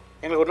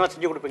 எங்களுக்கு ஒரு நாள்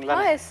செஞ்சு கொடுப்பீங்களா?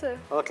 Yes sir.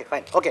 Okay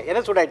fine. Okay,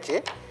 என்ன சூடாயிடுச்சு.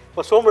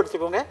 இப்போ சோம்பு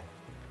எடுத்துக்கோங்க.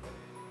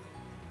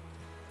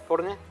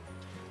 போடுங்க.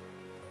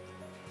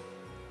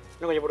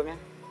 இன்னும் கொஞ்சம் போடுங்க.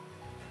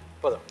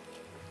 போதும்.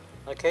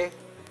 ஓகே,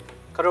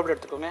 கருவேப்பிலை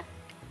எடுத்துக்கோங்க.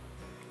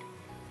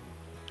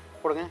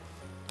 போடுங்க.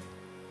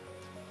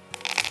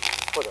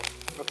 போதும்.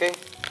 ஓகே,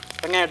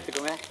 வெங்காயம்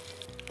எடுத்துக்கோங்க.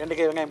 2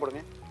 கை வெங்காயம்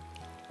போடுங்க.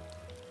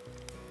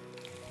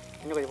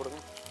 இன்னும் கொஞ்சம்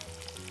போடுங்க.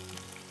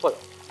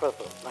 போதும்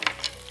போதும்.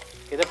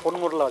 இதை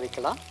பொன்முறையில்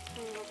வதக்கலாம்.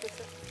 Okay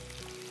sir.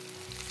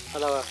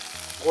 நல்லா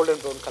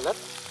கோல்டன் ப்ரௌன் கலர்.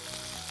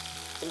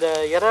 இந்த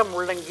இறா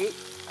முள்ளங்கி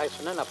அது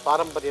சொன்னால் நான்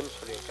பாரம்பரியம்னு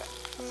சொல்லியிருக்கேன்.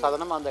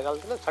 சாதாரணமாக அந்த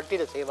காலத்தில்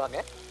சட்டியில் செய்வாங்க.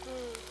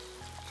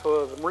 ஸோ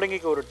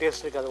முள்ளங்கிக்கு ஒரு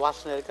டேஸ்ட் இருக்குது, அது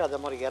வாசனை இருக்குது. அதே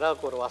மாதிரி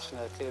இறாவுக்கு ஒரு வாசனை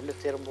இருக்குது. ரெண்டு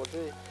சேரும்போது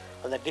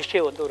அந்த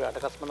டிஷ்ஷே வந்து ஒரு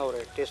அட்டகாசமான ஒரு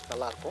டேஸ்ட்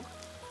நல்லாயிருக்கும்.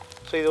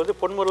 ஸோ இது வந்து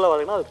பொன்முறையில்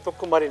வதங்கினா அது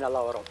தொக்கு மாதிரி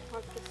நல்லா வரும்.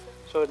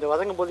 ஸோ இந்த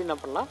வதங்கும் போது என்ன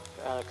பண்ணலாம்,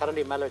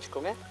 கரண்டி மேலே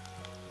வச்சுக்கோங்க.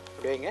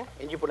 அப்படி வைங்க.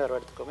 இஞ்சி பூண்டு அரை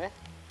எடுத்துக்கோங்க.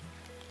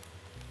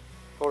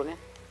 போடுங்க.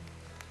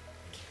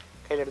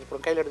 கையில்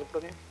எடுத்து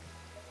போடுங்க.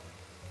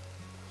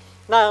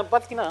 நான்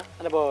பார்த்தீங்கன்னா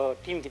நம்ம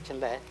டீன்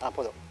கிச்சனில்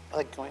போதும்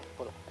வதக்கிக்கோங்க.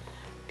 போதும்.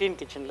 டீன்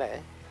கிச்சனில்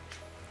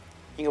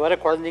இங்கே வர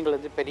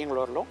குழந்தைங்கள்லேருந்து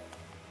பெரியவங்க வரலும்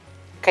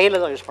கையில்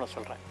தான் யூஸ் பண்ண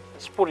சொல்கிறேன்.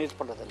 ஸ்பூன் யூஸ்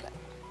பண்ணுறதில்ல.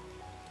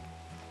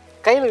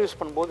 கையில் யூஸ்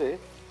பண்ணும்போது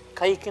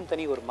கைக்குன்னு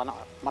தனி ஒரு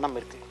மனம்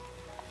இருக்குது.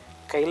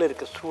 கையில்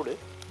இருக்க சூடு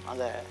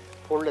அந்த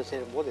பொருளை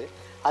சேரும்போது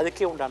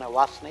அதுக்கே உண்டான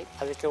வாசனை,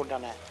 அதுக்கே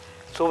உண்டான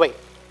சுவை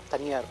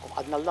தனியாக இருக்கும்.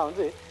 அதனால தான்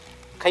வந்து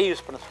கை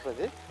யூஸ் பண்ண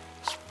சொல்கிறது.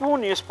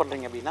 ஸ்பூன் யூஸ்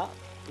பண்ணுறீங்க அப்படின்னா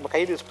நம்ம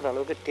கையில் யூஸ் பண்ணுற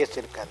அளவுக்கு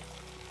டேஸ்ட் இருக்காது.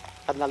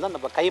 அதனால தான்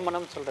நம்ம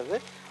கைமணம்னு சொல்கிறது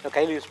நம்ம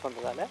கையில் யூஸ்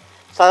பண்ணுறதால.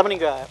 சாதாரண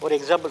நீங்கள் ஒரு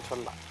எக்ஸாம்பிள்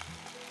சொல்லலாம்.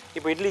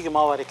 இப்போ இட்லிக்கு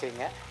மாவு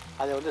அரைக்கிறீங்க,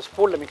 அதை வந்து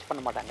ஸ்பூனில் மிக்ஸ்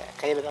பண்ண மாட்டாங்க,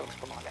 கையில் தான்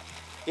மிக்ஸ் பண்ணுவாங்க.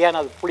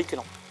 ஏன்னா அது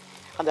புளிக்கணும்.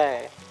 அந்த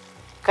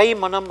கை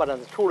மணம்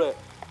அந்த சூடு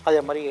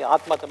அதே மாதிரி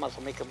ஆத்மார்த்தமாக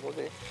சமைக்கும்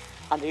போது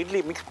அந்த இட்லி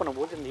மிக்ஸ்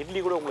பண்ணும்போது இந்த இட்லி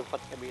கூட உங்களுக்கு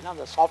பார்த்திங்க அப்படின்னா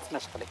அந்த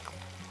சாஃப்ட்னஸ் கிடைக்கும்.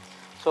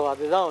 ஸோ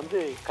அதுதான் வந்து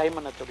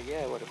கைமணத்துடைய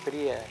ஒரு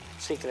பெரிய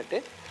சீக்ரெட்டு.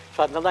 ஸோ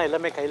அதனால தான்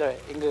எல்லாமே கையில்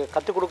இங்கே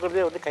கற்றுக்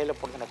கொடுக்குறதே வந்து கையில்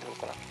போட்டு கற்றுக்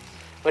கொடுக்குறாங்க.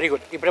 Very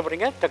good. இப்படி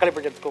போடுறீங்க. தக்காளி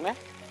பழம் எடுத்துக்கோங்க.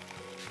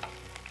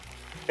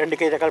 2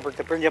 கை தக்காளி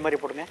பழத்தை பிழிஞ்ச மாதிரி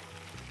போடுங்க.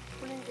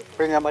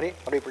 பிழிஞ்ச மாதிரி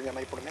அப்படியே பிழிஞ்ச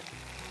மாதிரி போடுங்க.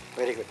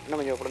 Very good. இன்னும்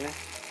கொஞ்சம் போடுங்க.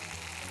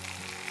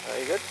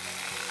 Very good.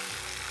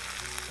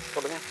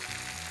 போடுங்க.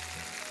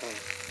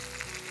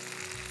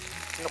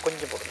 இன்னும்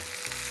கொஞ்சம் போடுங்க.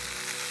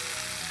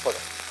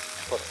 போதும்.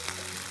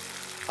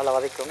 நல்லா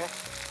வதக்கிக்கோங்க.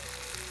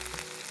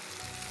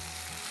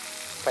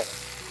 ஃபைன்.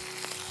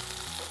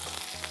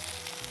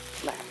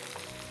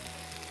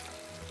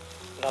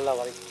 நல்லா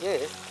வதக்கி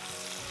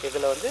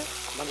இதில் வந்து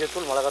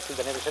மஞ்சள்தூள், மிளகாத்தூள்,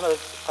 தனியாக விஷயம்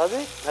அது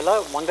நல்லா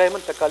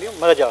வெங்காயமும் தக்காளியும்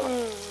மிளகாயும்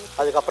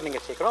அதுக்கப்புறம்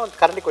நீங்கள் சேர்க்கணும்.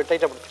 கரண்டி கொஞ்சம்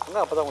டைட்டாக பிடிச்சிக்கோங்க.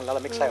 அப்போ தான் உங்களுக்கு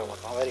நல்லா மிக்ஸ் ஆக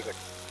மாட்டோம். Very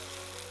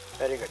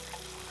good.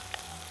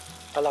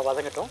 நல்லா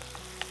வதங்கட்டும்.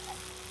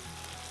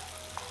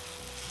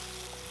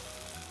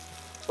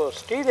 ஸோ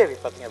ஸ்ரீதேவி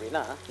பார்த்திங்க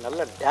அப்படின்னா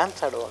நல்லா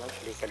டான்ஸ் ஆடுவாங்கன்னு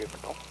சொல்லி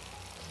கேள்விப்பட்டோம்.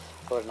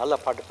 ஒரு நல்ல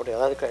பாட்டு போட்டு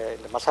அதாவது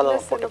இந்த மசாலா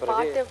போட்ட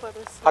பிறகு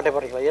பாட்டை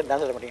போடுறீங்களா? ஏன்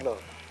டான்ஸ் ஆட மாட்டீங்களோ?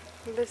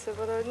 இல்லை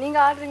சார்,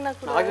 நீங்கள் ஆடுறீங்கன்னா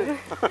கூட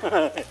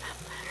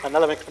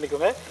நல்லா மிக்ஸ்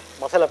பண்ணிக்கோங்க.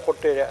 மசாலா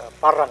போட்டு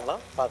பாடுறாங்களா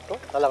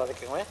பார்த்துட்டோம். நல்லா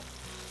வதக்கிக்கோங்க.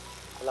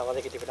 நல்லா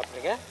வதக்கிட்டு இப்போ என்ன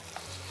பண்ணுறீங்க,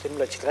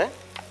 சிம்மில் வச்சுக்கிறேன்.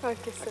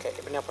 Okay sir. ஓகே,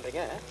 இப்போ என்ன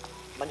பண்ணுறீங்க,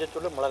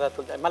 மஞ்சள்தூள்,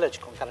 மிளகாத்தூள் மேலே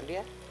வச்சுக்கோங்க.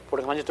 கரண்டியை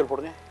போடுங்க. மஞ்சள்தூள்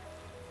போடுங்க.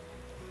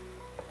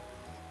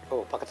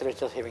 ஓ, பக்கத்தில்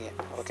வச்சு தான் செய்வீங்க.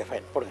 Okay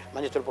fine. போடுங்க.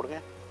 மஞ்சள்தூள் போடுங்க.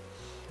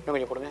 இன்னும்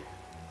கொஞ்சம் போடுங்க.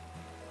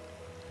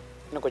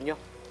 இன்னும் கொஞ்சம்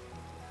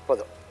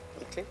போதும்.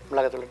 ஓகே,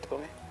 மிளகாத்தூள்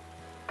எடுத்துக்கோங்க.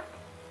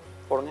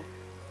 போடுங்க.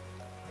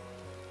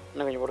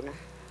 இன்னும் கொஞ்சம் போடுங்க.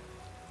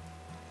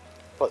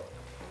 போதும்.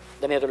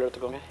 தனியாத்தூள்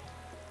எடுத்துக்கோங்க.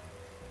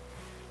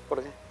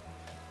 போடுங்க.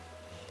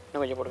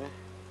 இன்னும் கொஞ்சம் போடுங்க.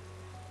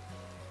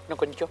 இன்னும்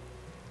கொஞ்சம்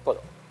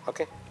போதும்.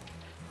 ஓகே,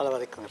 நல்லா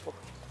வதக்குங்க.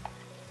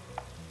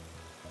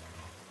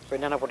 இப்போ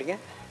என்னென்ன போட்டிங்க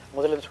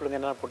முதல்ல சொல்லுங்கள்,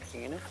 என்னென்ன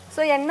போட்டிருக்கீங்கன்னு.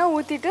 ஸோ எண்ணெய்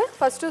ஊற்றிட்டு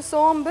ஃபஸ்ட்டு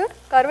சோம்பு,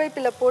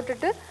 கருவேப்பிலை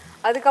போட்டுட்டு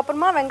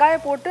அதுக்கப்புறமா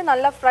வெங்காயம் போட்டு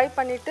நல்லா ஃப்ரை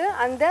பண்ணிவிட்டு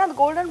அண்ட் தென் அது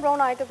கோல்டன்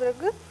ப்ரௌன் ஆகிட்ட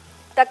பிறகு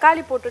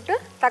தக்காளி போட்டுட்டு,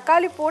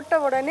 தக்காளி போட்ட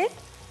உடனே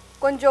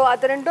கொஞ்சம்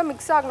அது ரெண்டும்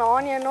மிக்ஸ் ஆகணும்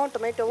ஆனியனும்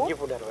டொமேட்டோவும்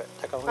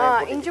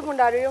இஞ்சி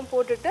பூண்டு அரையும்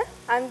போட்டுட்டு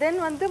அண்ட் தென்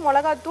வந்து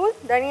மிளகாத்தூள்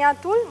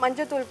தனியாத்தூள்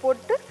மஞ்சத்தூள்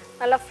போட்டு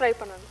நல்லா ஃப்ரை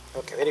பண்ணணும்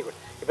ஓகே வெரி குட்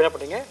இப்போ என்ன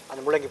பண்ணுங்க அந்த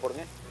முள்ளங்கி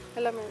போடுங்க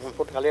எல்லாமே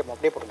போட்டு நல்லா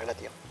அப்படியே போடுங்க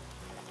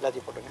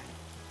எல்லாத்தையும் போட்டுங்க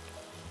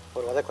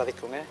ஒரு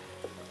வதக்குங்க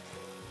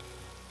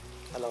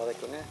நல்லா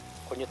வதக்குங்க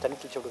கொஞ்சம் தண்ணி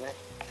தெளிச்சு விடுங்க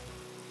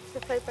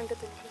ஃப்ரை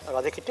பண்ணிட்டு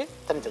வதக்கிட்டு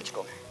தண்ணி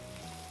தெளிச்சுக்கோங்க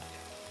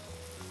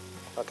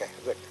ஓகே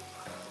குட்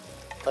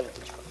தண்ணி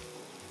தெளிச்சுக்கோங்க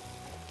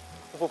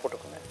உப்பு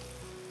போட்டுக்கோங்க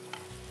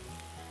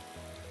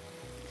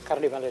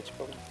கரண்டி மேலே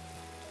வச்சுக்கோங்க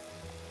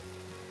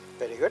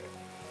வெரி குட்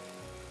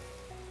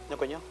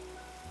இன்னும் கொஞ்சம்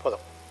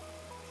போதும்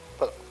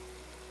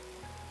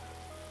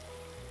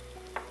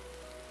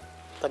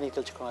தண்ணி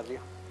தெளிச்சுக்கோங்க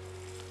அதுலேயும்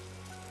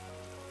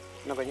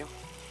இன்னும்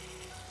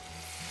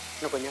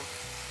கொஞ்சம்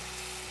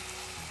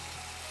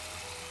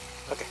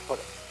ஓகே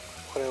போதும்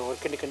ஒரு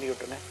கிண்டி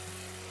விட்டுருங்க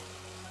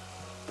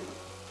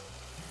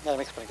அதை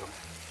மிக்ஸ் பண்ணிக்கோங்க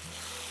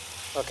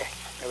ஓகே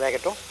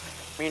வேகட்டும்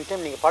மீன்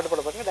டைம் நீங்கள் பாட்டு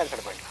பாட பாருங்க டான்ஸ்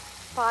ஆட பாருங்க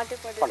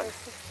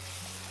பாட்டு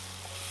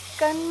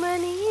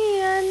கண்மணி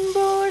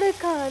அன்போடு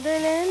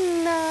காதலன்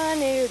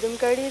நான் எழுதும்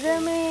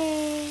கடிதமே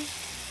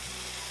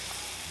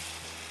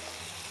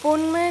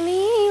பொன்மணி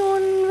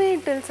உன்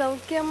வீட்டில்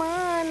சௌக்கியமா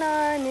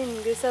நான்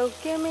இங்கு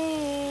சௌக்கியமே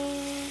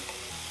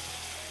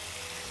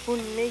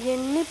உன்னை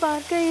எண்ணி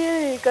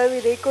பார்க்கையில்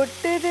கவிதை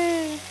கொட்டுது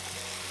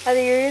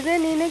அதை எழுத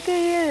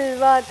நினைக்கையில்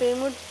வார்த்தை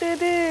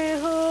முட்டுது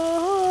ஹோ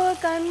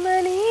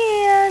கண்மணி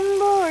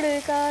அன்போடு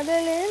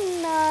காதலன்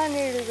நான்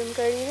எழுதும்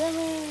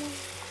கடிதமே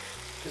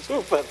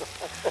சூப்பர்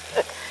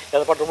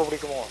அந்த பாட்டு ரொம்ப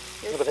பிடிக்குமோ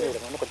இன்னும் தண்ணி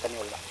விடுங்க இன்னும் கொஞ்சம் தண்ணி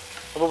விடலாம்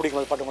ரொம்ப பிடிக்கும்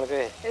அந்த பாட்டு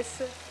உங்களுக்கு எஸ்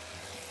சார்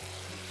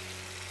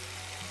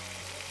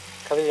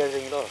கவிதை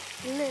எழுதுறீங்களோ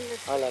இல்லை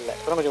இல்லை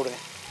இன்னும் கொஞ்சம் விடுங்க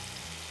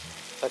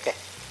ஓகே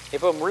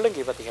இப்போ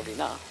முள்ளங்கி பார்த்தீங்க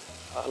அப்படின்னா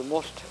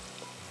ஆல்மோஸ்ட்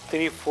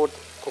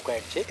 3/4 குக்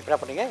ஆகிடுச்சு இப்போ என்ன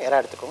பண்ணுங்க இறா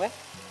எடுத்துக்கோங்க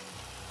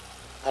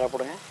அரை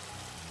போடுங்க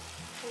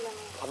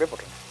அப்படியே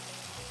போட்டுருங்க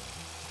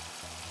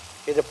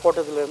இதை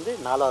போட்டதுலேருந்து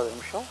 4வது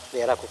நிமிஷம் இந்த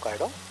இறா குக்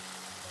ஆகிடும்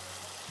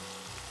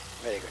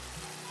வெரி குட்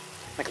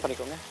மிக்ஸ்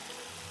பண்ணிக்கோங்க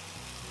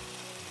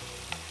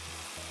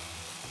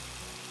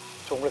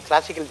ஸோ உங்களுக்கு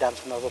கிளாசிக்கல்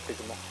டான்ஸ் ரொம்ப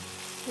பிடிக்குமோ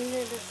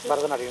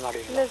பரதநாட்டியம்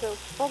ஆடுவீங்களா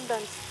ஃபோக்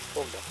டான்ஸ்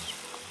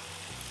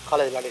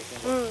காலேஜில்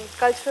ஆடிருக்கீங்க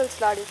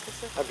கல்ச்சுரல்ஸ் ஆடிருக்கு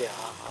சார் அப்படியா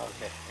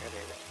ஓகே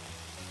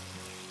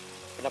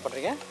என்ன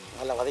பண்ணுறீங்க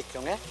நல்லா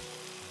வதக்கிக்கோங்க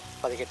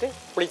வதக்கிட்டு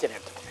புளித்தண்ணி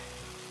எடுத்துக்கோங்க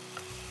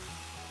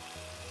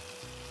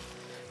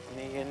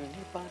நீ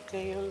எண்ணி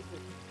பார்க்கையில்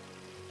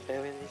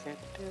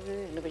கேட்டது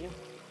இன்னும் கொஞ்சம்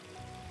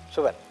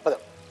சூப்பர்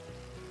பதம்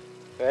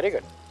வெரி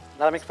குட்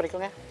நல்லா மிக்ஸ்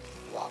பண்ணிக்கோங்க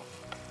வா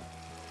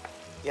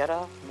இறா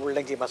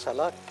முள்ளங்கி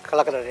மசாலா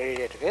கலக்கரை ரெடி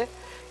ஆகிட்டுருக்கு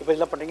இப்போ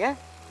என்ன பண்ணுறீங்க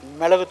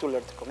மிளகுத்தூள்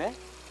எடுத்துக்கோங்க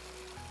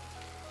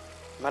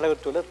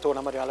மிளகுத்தூள்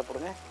தூண மாதிரி மேலே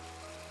போடுங்க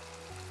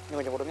இன்னும்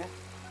கொஞ்சம் போடுங்க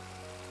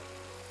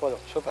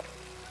போதும் சூப்பர்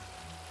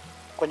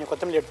கொஞ்சம்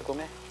கொத்தமல்லி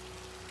எடுத்துக்கோங்க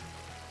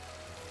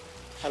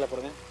மேலே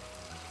போடுங்க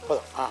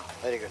போதும்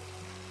வெரி குட்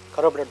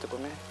கருவேப்பிலை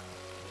எடுத்துக்கோங்க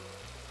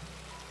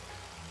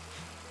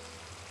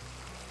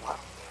வா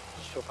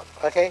சூப்பர்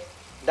ஓகே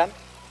டன்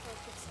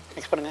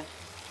மிக்ஸ் பண்ணுங்கள்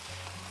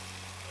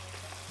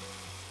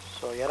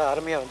ஸோ இறா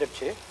அருமையாக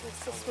வந்துடுச்சு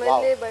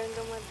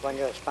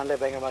கொஞ்சம் ஸ்மெல்லே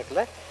பயங்கரமாக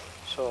இருக்குல்ல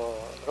ஸோ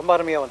ரொம்ப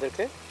அருமையாக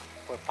வந்திருக்கு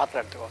ஒரு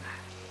பாத்திரம் எடுத்துக்கோங்க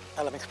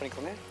நல்லா மிக்ஸ்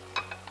பண்ணிக்கோங்க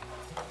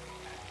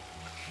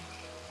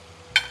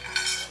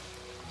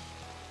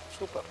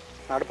சூப்பர்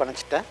நான் அடுப்பு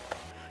அணைச்சிட்டேன்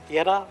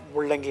இறா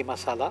முள்ளங்கி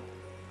மசாலா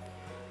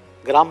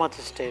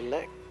கிராமத்து ஸ்டைலில்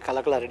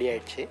கலக்கலாக ரெடி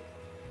ஆகிடுச்சு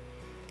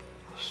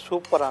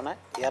சூப்பரான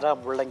இறா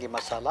முள்ளங்கி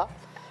மசாலா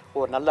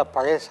ஒரு நல்ல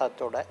பழைய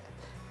சாதத்தோட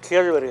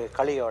கேழ்வரகு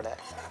களியோட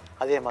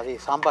அதே மாதிரி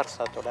சாம்பார்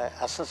சாதத்தோட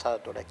ரசம்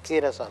சாதத்தோட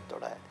கீரை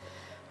சாதத்தோட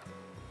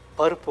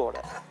பருப்போட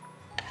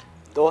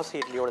தோசை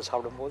இட்லியோடு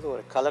சாப்பிடும்போது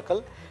ஒரு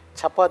கலக்கல்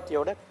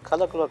சப்பாத்தியோட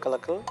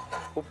கலக்கல்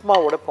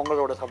உப்புமாவோட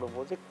பொங்கலோடு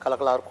சாப்பிடும்போது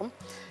கலக்கலாக இருக்கும்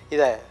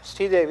இதை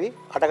ஸ்ரீதேவி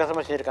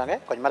அட்டகாசமாக செஞ்சுருக்காங்க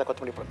கொஞ்சம் மேலே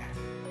கொத்தமல்லி போடுங்க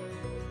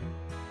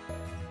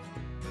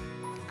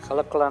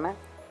கலக்கலான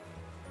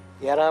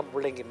இறா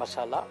முள்ளங்கி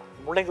மசாலா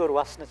முள்ளங்கி ஒரு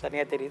வாசனை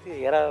தனியாக தெரியுது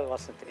இறா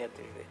வாசனை தனியாக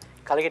தெரியுது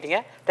கலக்கிட்டீங்க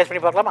டேஸ்ட்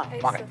பண்ணி பார்க்கலாமா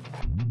வாங்க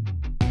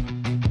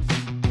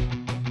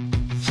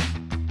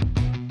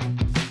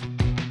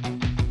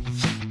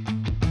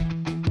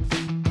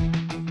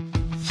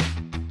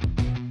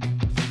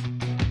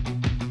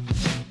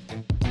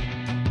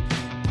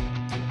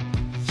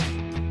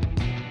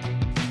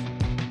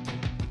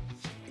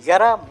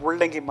இறா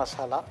முள்ளங்கி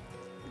மசாலா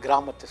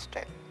கிராமத்து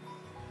style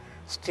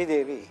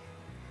Sridevi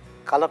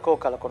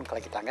கலக்கோன்னு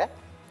கலக்கிட்டாங்க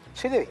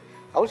Sridevi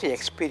house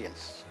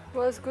experience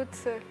was good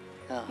sir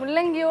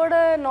முள்ளங்கியோட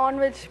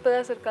non veg இப்போ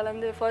தான் சார்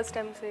கலந்து ஃபர்ஸ்ட்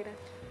டைம் செய்கிறேன்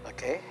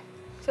okay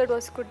so it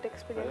was good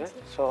experience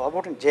so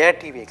about in Jaya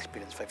TV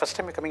experience first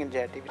time coming in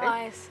Jaya TV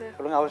yes sir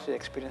சொல்லுங்கள் house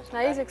experience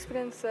nice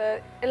experience sir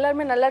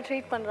எல்லாருமே நல்லா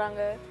treat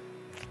பண்ணுறாங்க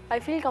I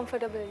feel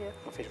comfortable here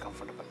feel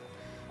comfortable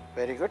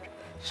very good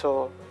so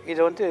இது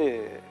வந்து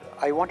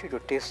I want you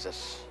to taste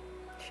this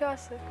sure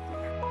sir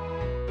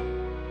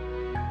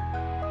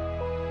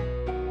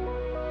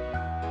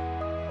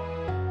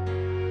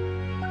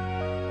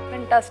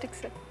fantastic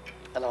sir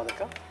நல்லா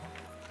வந்திருக்கா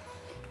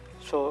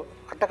so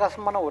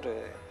அட்டகாசமான ஒரு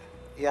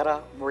எறா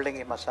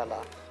முள்ளங்கி மசாலா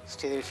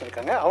ஸ்ரீதேவி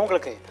இருக்காங்க.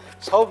 அவங்களுக்கு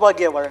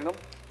சௌபாகியம் வழங்கும்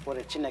ஒரு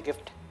சின்ன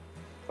கிஃப்ட்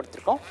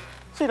கொடுத்துருக்கோம்.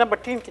 ஸோ நம்ம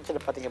டீன்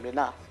கிச்சனில் பார்த்திங்க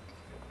அப்படின்னா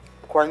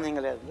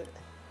குழந்தைங்களேருந்து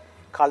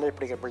காலேஜ்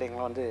படிக்கிற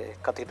பிள்ளைங்களும் வந்து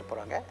கற்றுக்கிட்டு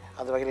போகிறாங்க.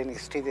 அது வகையில்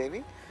இன்றைக்கி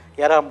ஸ்ரீதேவி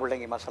எறா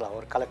முள்ளங்கி மசாலா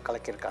ஒரு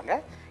கலக்கியிருக்காங்க.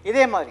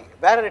 இதே மாதிரி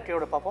வேற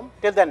ரெட்டியோட பார்ப்போம்.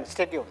 டில் தென்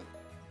ஸ்டே டியூன்.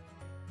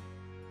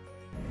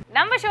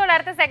 நம்ம ஷோட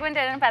அடுத்த செக்மெண்ட்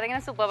என்னன்னு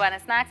பார்த்தீங்கன்னா சூப்பரான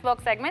snacks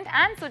box segment.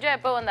 And Suja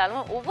எப்போ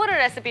வந்தாலும் ஒவ்வொரு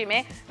ரெசிபியுமே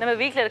நம்ம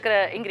வீட்டில் இருக்கிற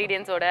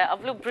இன்க்ரீடியன்ஸோட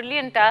அவ்வளோ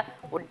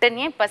ப்ரில்லியண்ட்டாக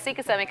உடனே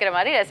பசிக்கு சமைக்கிற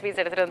மாதிரி ரெசிபிஸ்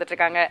எடுத்துகிட்டு வந்துட்டு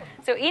இருக்காங்க.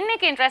 ஸோ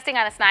இன்னைக்கு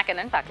இன்ட்ரெஸ்டிங்கான ஸ்நாக்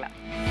என்னன்னு பார்க்கலாம்.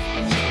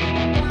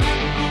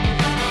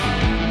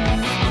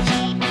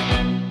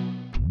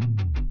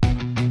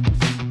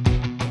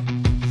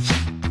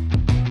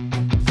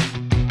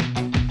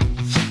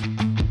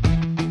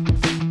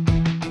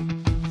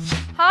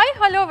 Hi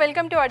hello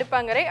welcome to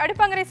அடுப்பாங்கரை.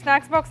 அடுப்பாங்கரை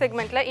snacks box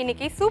செக்மெண்ட்டில்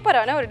இன்னைக்கு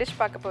சூப்பரான ஒரு டிஷ்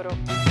பார்க்க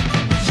போகிறோம்.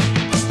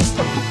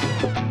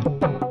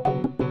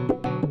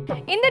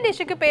 இந்த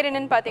டிஷ்ஷுக்கு பேர்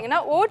என்னன்னு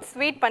பார்த்தீங்கன்னா ஓட்ஸ்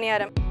ஸ்வீட்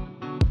பனியாரம்.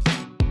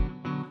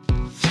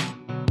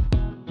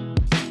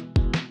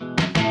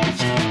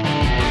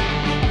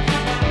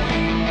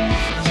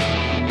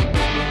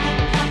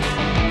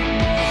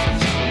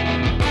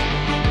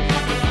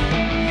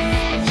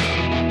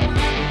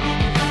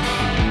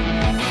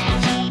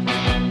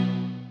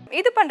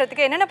 இது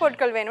பண்ணுறதுக்கு என்னென்ன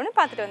பொருட்கள் வேணும்னு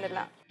பார்த்துட்டு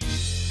வந்துடலாம்.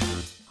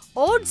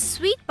 ஓட்ஸ்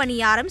ஸ்வீட்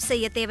பனியாரம்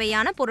செய்ய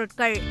தேவையான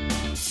பொருட்கள்: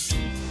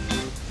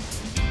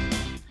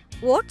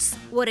 ஓட்ஸ்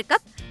 1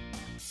 கப்,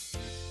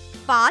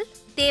 பால்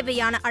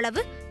தேவையான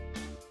அளவு,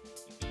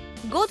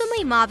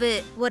 கோதுமை மாவு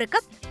 1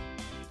 கப்,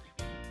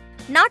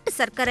 நாட்டு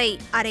சர்க்கரை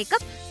 1/2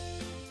 கப்,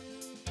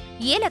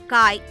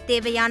 ஏலக்காய்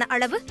தேவையான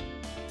அளவு,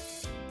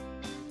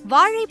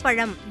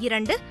 வாழைப்பழம்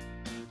 2,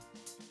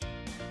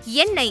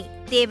 எண்ணெய்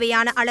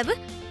தேவையான அளவு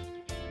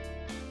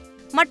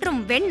மற்றும்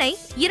வெண்ணெய்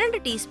 2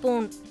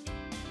 டீஸ்பூன்.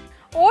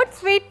 ஓட்ஸ்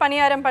ஸ்வீட்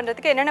பனியாரம்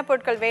பண்ணுறதுக்கு என்னென்ன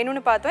பொருட்கள்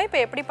வேணும்னு பார்த்தோம். இப்போ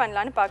எப்படி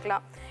பண்ணலான்னு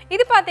பார்க்கலாம்.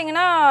 இது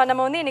பார்த்தீங்கன்னா நம்ம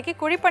வந்து இன்றைக்கி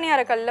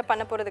குழிப்பணியார கல்லில்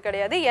பண்ண போகிறது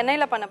கிடையாது,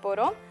 எண்ணெயில் பண்ண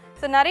போகிறோம்.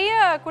 ஸோ நிறைய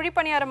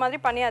குழிப்பணியாரம் மாதிரி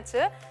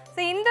பண்ணியாச்சு. ஸோ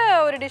இந்த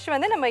ஒரு டிஷ்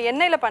வந்து நம்ம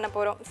எண்ணெயில் பண்ண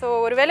போகிறோம். ஸோ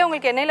ஒருவேளை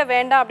உங்களுக்கு எண்ணெயில்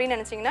வேண்டாம் அப்படின்னு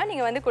நினச்சிங்கன்னா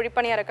நீங்கள் வந்து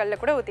குழிப்பணியார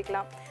கல்லில் கூட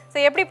ஊற்றிக்கலாம். ஸோ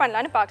எப்படி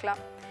பண்ணலான்னு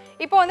பார்க்கலாம்.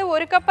 இப்போ வந்து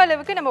 1 கப்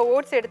அளவுக்கு நம்ம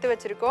ஓட்ஸ் எடுத்து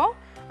வச்சுருக்கோம்.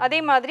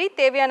 அதே மாதிரி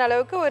தேவையான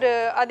அளவுக்கு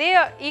அதே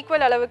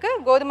ஈக்குவல் அளவுக்கு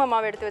கோதுமை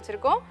மாவு எடுத்து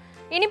வச்சுருக்கோம்.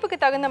 இனிப்புக்கு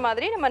தகுந்த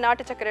மாதிரி நம்ம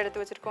நாட்டு சக்கரை எடுத்து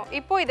வச்சுருக்கோம்.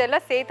 இப்போது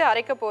இதெல்லாம் சேர்த்து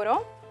அரைக்க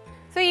போகிறோம்.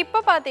 ஸோ இப்போ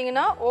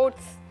பார்த்தீங்கன்னா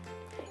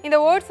இந்த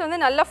ஓட்ஸ் வந்து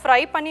நல்லா ஃப்ரை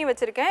பண்ணி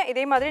வச்சுருக்கேன்.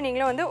 இதே மாதிரி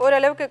நீங்களும் வந்து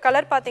ஓரளவுக்கு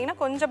கலர் பார்த்தீங்கன்னா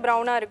கொஞ்சம்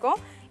ப்ரௌனாக இருக்கும்.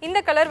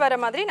 இந்த கலர் வர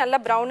மாதிரி நல்லா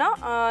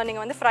ப்ரௌனாக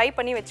நீங்கள் வந்து ஃப்ரை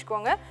பண்ணி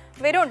வச்சுக்கோங்க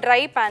வெறும்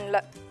ட்ரை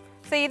பேனில்.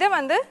 ஸோ இதை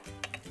வந்து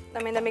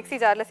நம்ம இந்த மிக்ஸி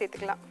ஜாரில்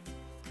சேர்த்துக்கலாம்.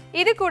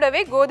 இது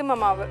கூடவே கோதுமை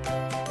மாவு,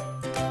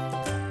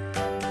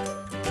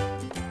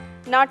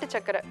 நாட்டு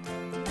சக்கரை,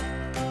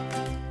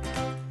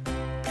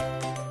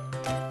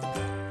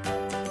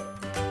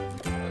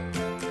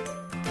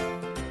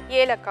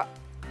 ஏலக்காய்,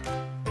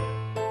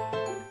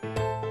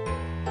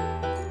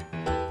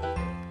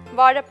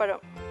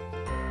 வாழைப்பழம்,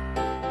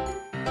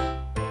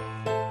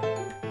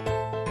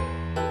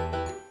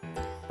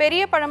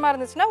 பெரிய பழமாக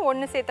இருந்துச்சுன்னா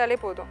 1 சேர்த்தாலே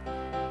போதும்.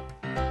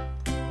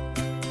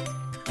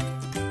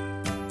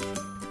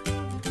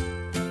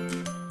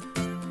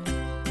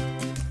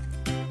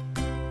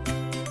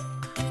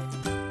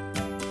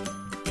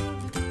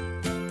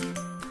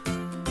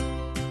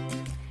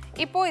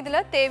 இப்போ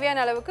இதில்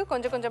தேவையான அளவுக்கு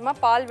கொஞ்சம்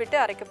கொஞ்சமாக பால் விட்டு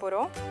அரைக்க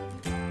போகிறோம்.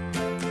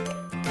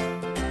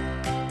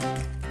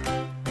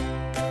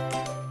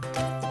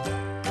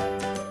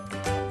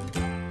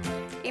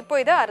 இப்போ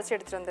இதை அரைச்சி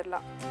எடுத்துட்டு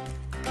வந்துடலாம்.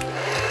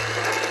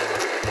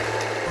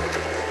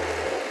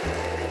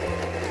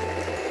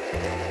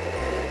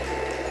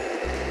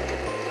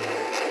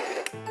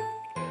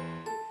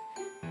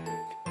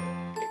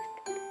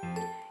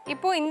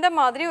 இப்போ இந்த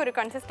மாதிரி ஒரு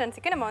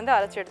கன்சிஸ்டன்சிக்கு நம்ம வந்து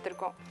அரைச்சி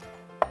எடுத்துருக்கோம்.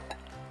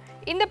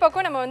 இந்த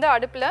பக்கம் நம்ம வந்து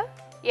அடுப்பில்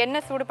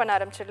எண்ணெய் சூடு பண்ண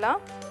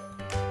ஆரம்பிச்சிடலாம்.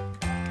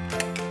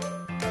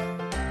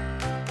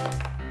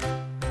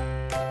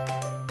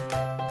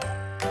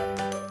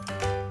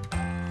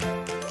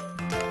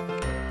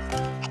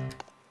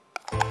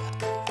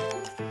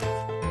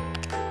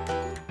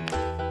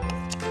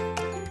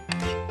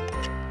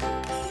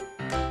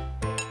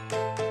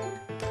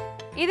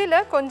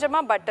 இதில்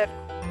கொஞ்சமாக பட்டர்,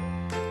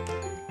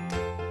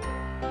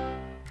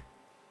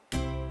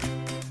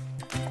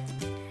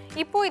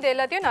 இப்போ இது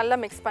எல்லாத்தையும் நல்லா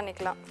மிக்ஸ்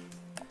பண்ணிக்கலாம்.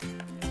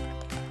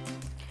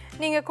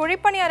 நீங்கள்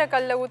குழிப்பணியார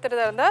கல்லில்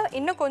ஊற்றுறதா இருந்தால்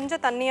இன்னும்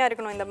கொஞ்சம் தண்ணியாக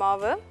இருக்கணும் இந்த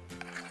மாவு.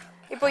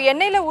 இப்போ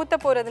எண்ணெயில் ஊற்ற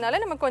போகிறதுனால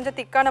நமக்கு கொஞ்சம்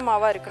திக்கான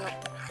மாவாக இருக்கணும்.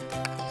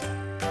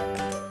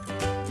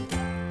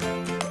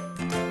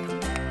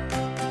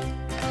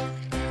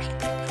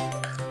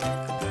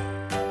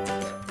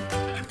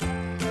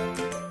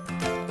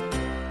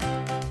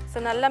 ஸோ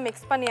நல்லா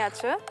மிக்ஸ்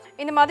பண்ணியாச்சு.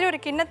 இந்த மாதிரி ஒரு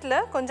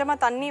கிண்ணத்தில்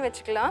கொஞ்சமாக தண்ணி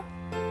வச்சுக்கலாம்.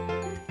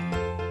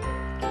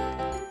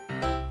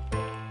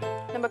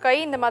 நம்ம கை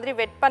இந்த மாதிரி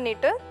வெட்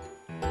பண்ணிட்டு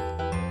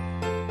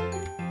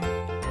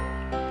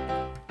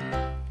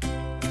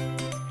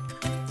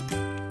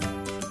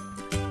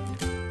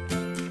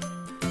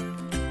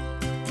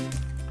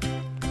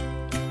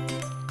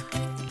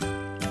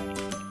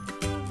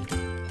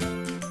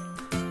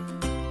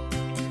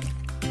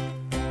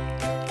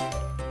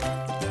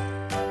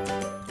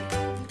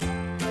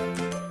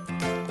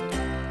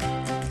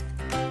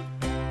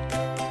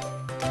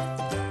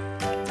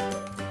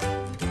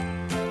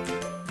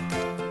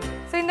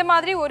இந்த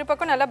மாதிரி ஒரு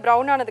பக்கம் நல்லா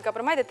ப்ரௌன்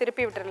ஆனதுக்கப்புறமா இதை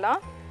திருப்பி விட்டுடலாம்.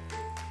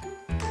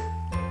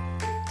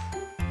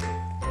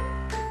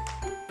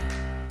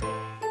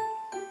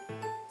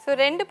 ஸோ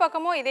 2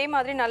 பக்கமும் இதே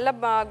மாதிரி நல்ல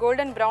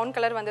கோல்டன் ப்ரௌன்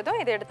கலர் வந்ததும்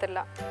இதை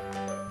எடுத்துடலாம்.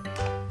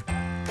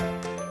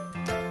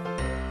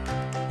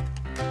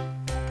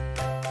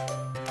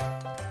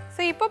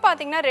 ஸோ இப்போ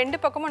பார்த்தீங்கன்னா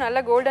 2 பக்கமும்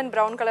நல்ல கோல்டன்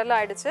ப்ரௌன் கலரில்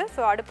ஆயிடுச்சு.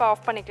 ஸோ அடுப்பை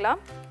ஆஃப்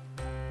பண்ணிக்கலாம்.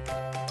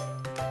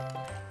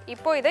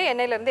 இப்போ இதை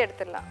எண்ணெயிலேருந்து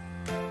எடுத்துடலாம்.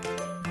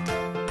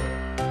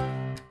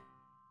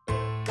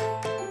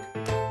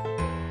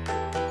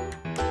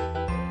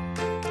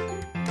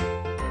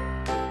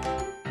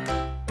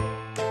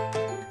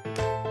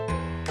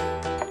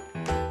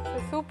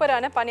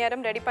 சூப்பரான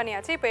பணியாரம் ரெடி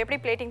பண்ணியாச்சு. இப்போ எப்படி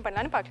பிளேட்டிங்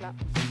பண்ணலான்னு பார்க்கலாம்.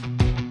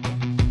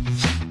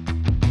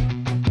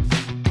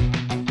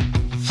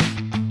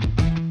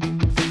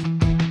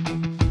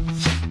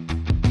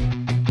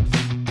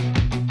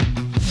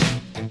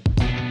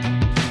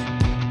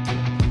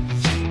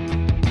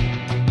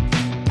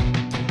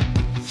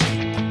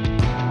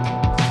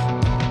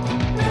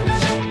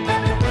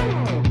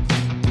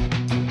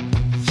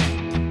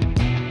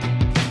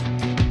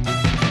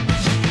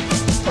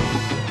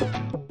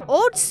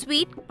 ஓட்ஸ்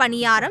ஸ்வீட்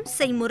பணியாரம்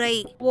செய்முறை.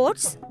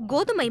 ஓட்ஸ்,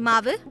 கோதுமை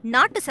மாவு,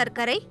 நாட்டு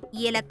சர்க்கரை,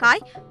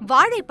 ஏலக்காய்,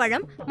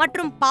 வாழைப்பழம்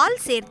மற்றும் பால்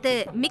சேர்த்து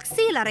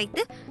மிக்சியில்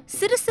அரைத்து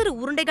சிறு சிறு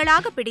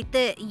உருண்டைகளாக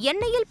பிடித்து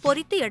எண்ணெயில்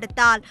பொரித்து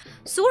எடுத்தால்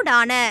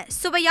சூடான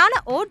சுவையான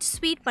ஓட்ஸ்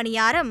ஸ்வீட்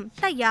பணியாரம்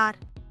தயார்.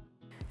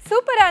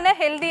 சூப்பரான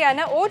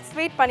ஹெல்தியான ஓட்ஸ்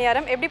ஸ்வீட்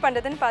பணியாரம் எப்படி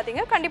பண்ணுறதுன்னு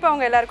பார்த்தீங்க. கண்டிப்பாக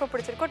அவங்க எல்லாருக்கும்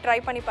பிடிச்சிருக்கும். ட்ரை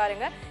பண்ணி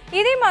பாருங்கள்.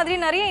 இதே மாதிரி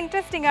நிறைய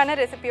இன்ட்ரெஸ்டிங்கான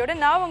ரெசிபியோட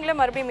நான் உங்களை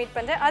மறுபடியும் மீட்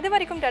பண்ணுறேன். அது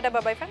வரைக்கும் டாடா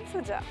பாய் ஃப்ரம்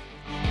சுஜா.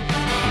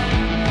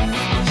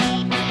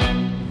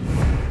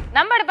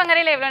 நம்ம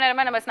அடுப்பங்கரையில் எவ்வளோ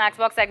நேரமாக நம்ம ஸ்நாக்ஸ்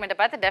பாக்ஸ் செக்மெண்ட்டை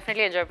பார்த்து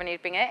டெஃபினெட்லி என்ஜாய்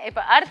பண்ணியிருப்பீங்க.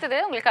 இப்போ அடுத்தது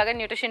உங்களுக்காக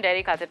நியூட்ரிஷன்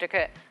டைரி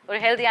காத்துட்ருக்கு. ஒரு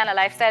ஹெல்தியான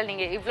லைஃப் ஸ்டைல்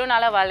நீங்கள் இவ்வளோ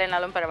நாளாக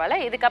வாழனாலும் பரவாயில்ல,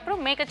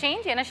 இதுக்கப்புறம் மேக் அ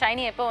சேஞ்ச். ஏன்னா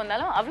ஷைனி எப்போ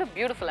வந்தாலும் அவ்வளோ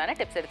பியூட்டிஃபுல்லான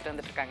டிப்ஸ் எடுத்துகிட்டு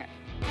வந்துட்டுருக்காங்க.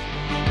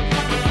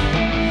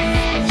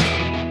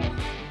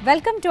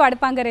 Welcome to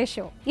அடுப்பாங்கரை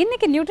show.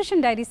 இன்றைக்கி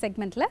நியூட்ரிஷன் டைரி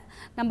செக்மெண்ட்டில்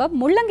நம்ம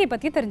முள்ளங்கி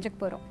பற்றி தெரிஞ்சுக்க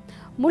போகிறோம்.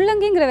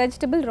 முள்ளங்கிங்கிற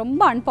வெஜிடபிள்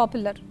ரொம்ப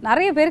அன்பாப்புலர்.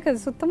 நிறைய பேருக்கு அது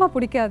சுத்தமாக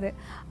பிடிக்காது.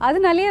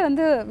 அதனாலேயே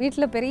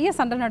வீட்டில் பெரிய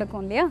சண்டை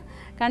நடக்கும் இல்லையா?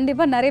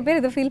 கண்டிப்பாக நிறைய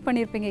பேர் இதை ஃபீல்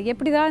பண்ணியிருப்பீங்க.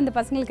 எப்படி தான் இந்த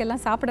பசங்களுக்கு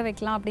எல்லாம் சாப்பிட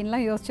வைக்கலாம்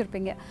அப்படின்லாம்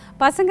யோசிச்சிருப்பீங்க.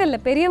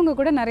 பசங்களில் பெரியவங்க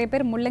கூட நிறைய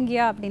பேர்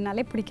முள்ளங்கியா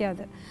அப்படின்னாலே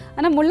பிடிக்காது.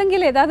 ஆனால்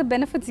முள்ளங்கியில் ஏதாவது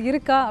பெனிஃபிட்ஸ்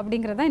இருக்கா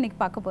அப்படிங்கிறதான் இன்றைக்கி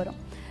பார்க்க போகிறோம்.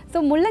 ஸோ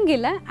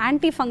முள்ளங்கியில்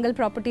ஆன்டி ஃபங்கல்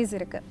ப்ராப்பர்ட்டிஸ்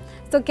இருக்குது.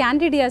 ஸோ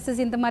கேண்டிடியாசிஸ்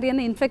இந்த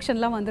மாதிரியான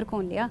இன்ஃபெக்ஷன்லாம்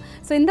வந்திருக்கும் இல்லையா?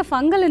 ஸோ இந்த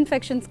ஃபங்கல்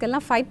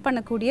இன்ஃபெக்ஷன்ஸ்க்கெல்லாம் ஃபைட்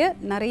பண்ணக்கூடிய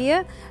நிறைய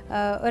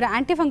ஒரு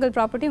ஆன்டி ஃபங்கல்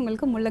ப்ராப்பர்ட்டி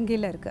உங்களுக்கு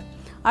முள்ளங்கியில் இருக்குது.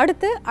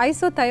 அடுத்து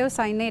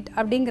ஐசோதயோசைனேட்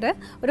அப்படிங்கிற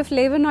ஒரு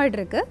ஃப்ளேவனாய்டு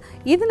இருக்குது.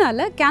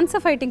 இதனால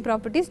கேன்சர் ஃபைட்டிங்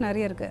ப்ராப்பர்ட்டிஸ்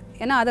நிறைய இருக்குது.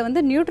 ஏன்னா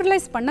அதை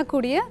நியூட்ரலைஸ்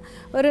பண்ணக்கூடிய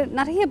ஒரு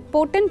நிறைய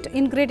போட்டன்ட்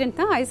இன்க்ரீடியன்ட்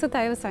தான்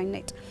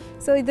ஐசோதயோசைனேட்.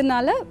 ஸோ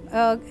இதனால்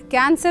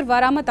கேன்சர்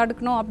வராமல்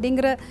தடுக்கணும்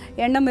அப்படிங்கிற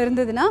எண்ணம்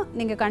இருந்ததுன்னா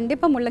நீங்கள்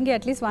கண்டிப்பாக முள்ளங்கி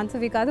அட்லீஸ்ட் ஒன்ஸ்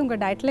வீக்காவது உங்கள்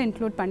டயட்டில்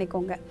இன்க்ளூட்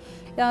பண்ணிக்கோங்க.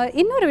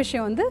 இன்னொரு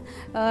விஷயம்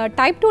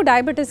டைப் 2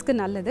 டயபெட்டிஸ்க்கு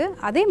நல்லது.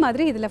 அதே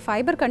மாதிரி இதில்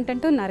ஃபைபர்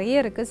கண்டென்ட்டும்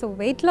நிறைய இருக்குது. ஸோ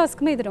வெயிட்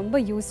லாஸ்க்குமே இது ரொம்ப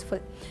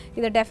யூஸ்ஃபுல்.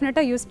 இதை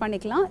டெஃபினட்டாக யூஸ்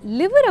பண்ணிக்கலாம்.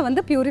 லிவரை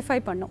பியூரிஃபை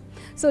பண்ணும்.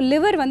 ஸோ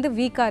லிவர்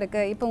வீக்காக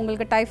இருக்குது. இப்போ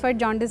உங்களுக்கு டைஃபாய்டு,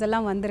 ஜாண்டிஸ்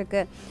எல்லாம்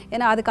வந்திருக்கு.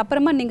 ஏன்னா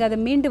அதுக்கப்புறமா நீங்கள் அதை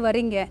மீண்டு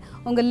வரீங்க.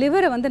 உங்கள்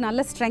லிவரை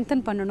நல்லா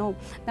ஸ்ட்ரெங்தன் பண்ணணும்,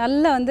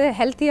 நல்லா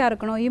ஹெல்த்தியாக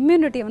இருக்கணும்,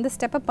 இம்யூனிட்டியை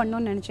ஸ்டெப் அப்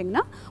பண்ணணும்னு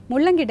நினச்சிங்கன்னா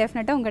முள்ளங்கி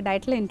டெஃபினட்டாக உங்கள்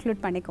டயட்டில்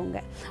இன்க்ளூட் பண்ணிக்கோங்க.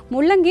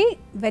 முள்ளங்கி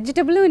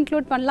வெஜிடபிளும்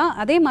இன்க்ளூட் பண்ணலாம்.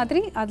 அதே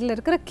மாதிரி அதில்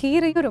இருக்கிற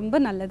கீரையும் ரொம்ப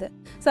நல்லது.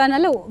 ஸோ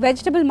அதனால்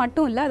வெஜிடபிள்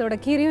மட்டும் இல்லை, அதோட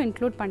கீரையும்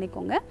இன்க்ளூட்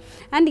பண்ணிக்கோங்க.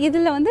 அண்ட்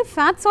இதில்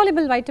ஃபேட்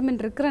சாலிபிள்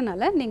வைட்டமின்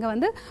இருக்கிறனால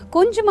நீங்கள்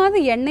கொஞ்சமாவது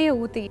எண்ணெயை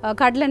ஊற்றி,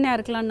 கடலெண்ணெயாக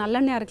இருக்கலாம்,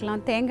 நல்லெண்ணெயாக இருக்கலாம்,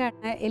 தேங்காய்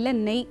எண்ணெய் இல்லை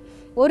நெய்,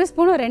 1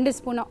 ஸ்பூனோ 2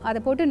 ஸ்பூனோ அதை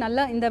போட்டு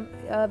நல்லா இந்த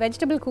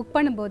வெஜிடபிள் குக்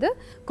பண்ணும்போது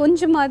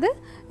கொஞ்சமாவது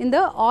இந்த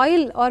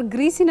ஆயில் ஆர்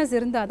க்ரீசினஸ்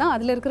இருந்தால் தான்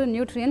அதில் இருக்கிற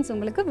நியூட்ரியன்ஸ்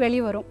உங்களுக்கு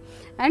வெளியே வரும்.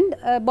 அண்ட்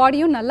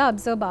பாடியும் நல்லா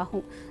அப்சர்வ்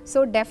ஆகும். ஸோ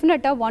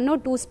டெஃபினட்டாக 1 or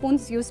 2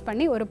 ஸ்பூன்ஸ் யூஸ்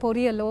பண்ணி ஒரு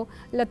பொரியலோ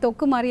இல்லை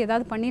தொக்கு மாதிரி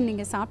ஏதாவது பண்ணி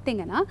நீங்கள்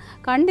சாப்பிட்டீங்கன்னா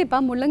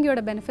கண்டிப்பாக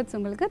முள்ளங்கியோட பெனிஃபிட்ஸ்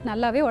உங்களுக்கு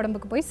நல்லாவே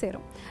உடம்புக்கு போய்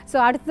சேரும். ஸோ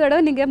அடுத்த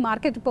தடவை நீங்கள்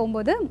மார்க்கெட்டுக்கு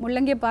போகும்போது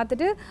முள்ளங்கியை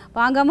பார்த்துட்டு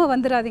வாங்காமல்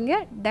வந்துடாதீங்க.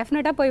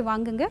 டெஃபினட்டாக போய்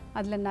வாங்குங்க.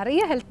 அதில்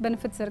நிறைய ஹெல்த்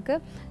பெனிஃபிட்ஸ்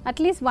இருக்குது.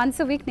 அட்லீஸ்ட்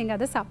ஒன்ஸ் அ வீக் நீங்கள்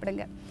அதை சாப்பிடுங்க.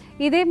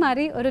 இதே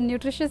மாதிரி ஒரு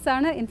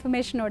நியூட்ரிஷியஸான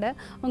இன்ஃபர்மேஷனோட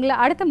உங்களை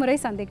அடுத்த முறை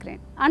சந்திக்கிறேன்.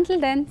 Until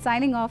then,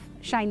 signing off,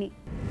 Shiny.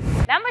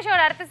 நம்ம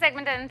ஷோட அடுத்த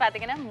செக்மெண்ட் என்னன்னு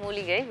பார்த்தீங்கன்னா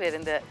மூலிகை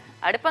விருந்து.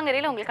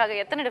 அடுப்பங்கரையில் உங்களுக்காக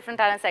எத்தனை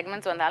டிஃப்ரெண்ட்டான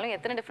செக்மெண்ட்ஸ் வந்தாலும்,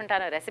 எத்தனை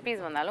டிஃப்ரெண்ட்டான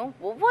ரெசிபிஸ் வந்தாலும்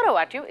ஒவ்வொரு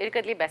வாட்டியும்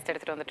இருக்கிறதுலேயே பெஸ்ட்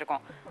எடுத்துகிட்டு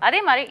வந்துட்டுருக்கோம். அதே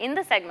மாதிரி இந்த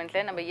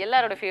செக்மெண்ட்டில் நம்ம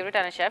எல்லாரோட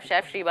ஃபேவரட்டான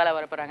ஷெஃப் ஸ்ரீபாலா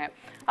வர போகிறாங்க.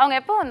 அவங்க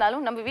எப்போ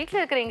வந்தாலும் நம்ம வீட்டில்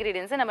இருக்கிற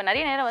இன்க்ரீடியன்ஸை நம்ம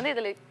நிறைய நேரம்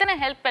இதில் இத்தனை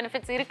ஹெல்த்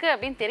பெனிஃபிட்ஸ் இருக்குது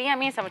அப்படின்னு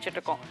தெரியாமையே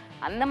சமைச்சிட்ருக்கோம்.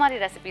 அந்த மாதிரி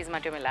ரெசிபிஸ்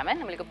மட்டும் இல்லாமல்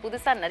நம்மளுக்கு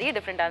புதுசாக நிறைய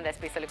டிஃப்ரெண்ட்டான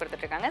ரெசிபிஸ் சொல்லி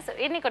கொடுத்துட்ருக்காங்க. ஸோ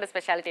இன்னைக்கு ஒரு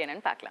ஸ்பெஷாலிட்டி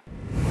என்னன்னு பார்க்கலாம்.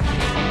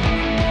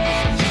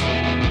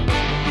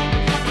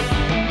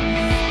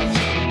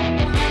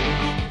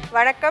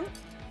 வணக்கம்.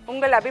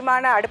 உங்கள்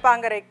அபிமான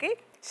அடுப்பாங்கரைக்கு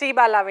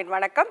ஸ்ரீபாலாவின்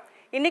வணக்கம்.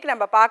 இன்னைக்கு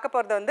நம்ம பார்க்க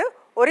போகிறது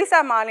ஒரிசா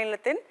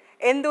மாநிலத்தின்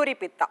எந்தூரி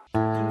பித்தா.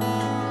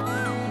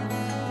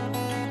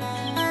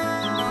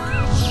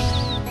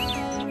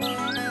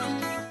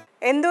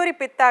 எந்தூரி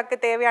பித்தாக்கு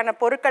தேவையான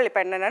பொருட்கள்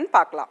இப்போ என்னென்னு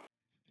பார்க்கலாம்.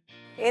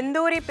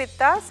 எந்தூரி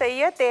பித்தா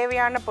செய்ய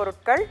தேவையான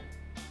பொருட்கள்: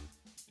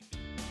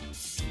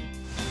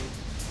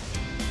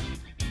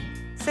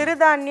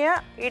 சிறுதானிய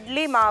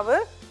இட்லி மாவு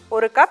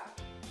 1 கப்,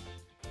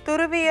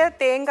 துருவிய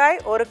தேங்காய்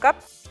 1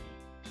 கப்,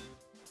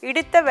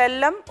 இடித்த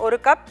வெல்லம் 1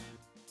 கப்,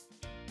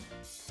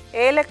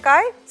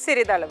 ஏலக்காய்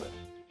சிறிதளவு.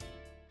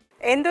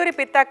 எந்தூரி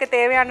பித்தாக்கு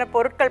தேவையான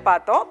பொருட்கள்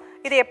பார்த்தோம்.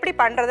 இது எப்படி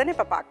பண்ணுறதுன்னு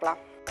இப்போ பார்க்கலாம்.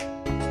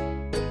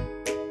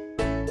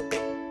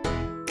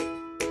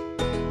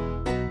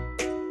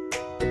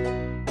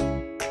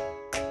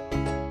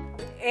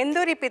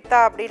 எந்தூரி பித்தா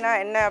அப்படின்னா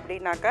என்ன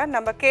அப்படின்னாக்கா,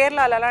 நம்ம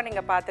கேரளாலலாம்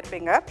நீங்கள்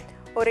பார்த்துருப்பீங்க,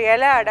 ஒரு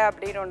இலை அடை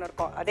அப்படின்னு ஒன்று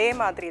இருக்கும். அதே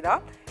மாதிரி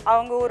தான்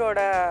அவங்க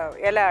ஊரோட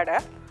இலை அடை.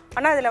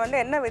 ஆனால் இதில் வந்து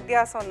என்ன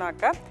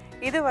வித்தியாசம்னாக்கா,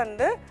 இது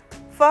வந்து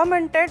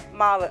ஃபர்மெண்டட்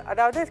மாவு.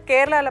 அதாவது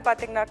கேரளாவில்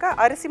பார்த்திங்கனாக்கா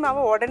அரிசி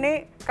மாவை உடனே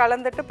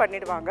கலந்துட்டு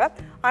பண்ணிடுவாங்க.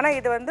 ஆனால்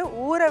இது வந்து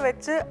ஊற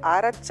வச்சு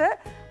அரைச்ச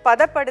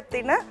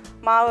பதப்படுத்தின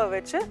மாவை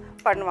வச்சு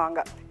பண்ணுவாங்க.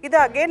 இது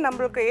அகெயின்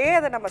நம்மளுக்கு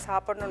அதை நம்ம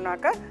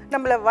சாப்பிட்ணுன்னாக்கா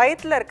நம்மளை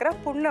வயிற்றில் இருக்கிற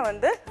புண்ணை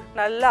வந்து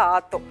நல்லா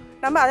ஆற்றும்.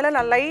 நம்ம அதில்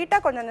நான்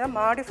லைட்டாக கொஞ்சம்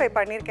மாடிஃபை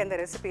பண்ணியிருக்கேன். இந்த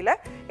ரெசிப்பியில்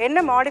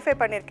என்ன மாடிஃபை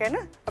பண்ணியிருக்கேன்னு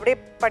அப்படியே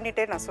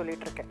பண்ணிகிட்டே நான்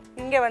சொல்லிகிட்ருக்கேன்.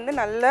 இங்கே வந்து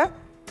நல்லா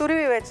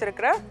துருவி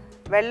வச்சுருக்கிற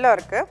வெல்லம்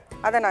இருக்குது,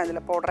 அதை நான்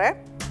இதில் போடுறேன்.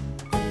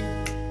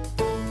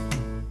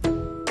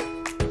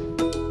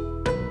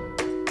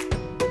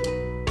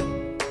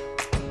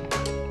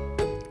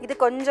 இது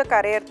கொஞ்சம்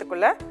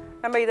கரையிறதுக்குள்ளே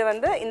நம்ம இதை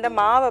வந்து இந்த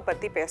மாவை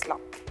பற்றி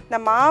பேசலாம். இந்த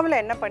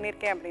மாவில் என்ன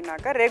பண்ணியிருக்கேன்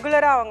அப்படின்னாக்கா,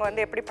 ரெகுலராக அவங்க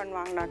வந்து எப்படி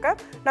பண்ணுவாங்கனாக்கா,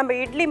 நம்ம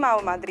இட்லி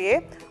மாவு மாதிரியே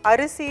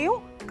அரிசியும்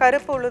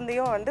கருப்பு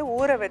உளுந்தையும் வந்து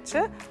ஊற வச்சு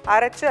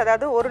அரைச்சி,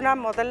 அதாவது ஒரு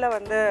நாள் முதல்ல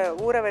வந்து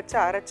ஊற வச்சு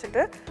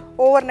அரைச்சிட்டு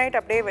ஓவர் நைட்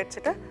அப்படியே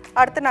வச்சுட்டு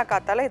அடுத்த நாள்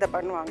காத்தால இதை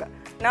பண்ணுவாங்க.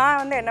 நான்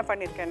வந்து என்ன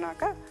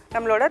பண்ணியிருக்கேன்னாக்கா,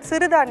 நம்மளோட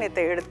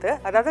சிறுதானியத்தை எடுத்து,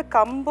 அதாவது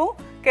கம்பும்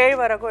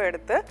கேழ்வரகும்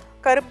எடுத்து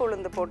கருப்பு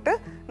உளுந்து போட்டு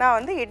நான்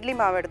வந்து இட்லி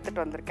மாவு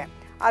எடுத்துகிட்டு வந்திருக்கேன்.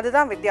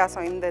 அதுதான்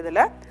வித்தியாசம். இந்த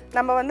இதில்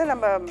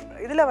நம்ம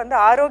இதில் வந்து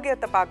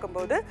ஆரோக்கியத்தை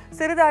பார்க்கும்போது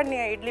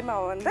சிறுதானிய இட்லி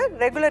மாவு வந்து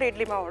ரெகுலர்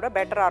இட்லி மாவோட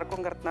பெட்டராக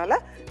இருக்குங்கிறதுனால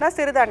நான்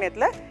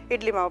சிறுதானியத்தில்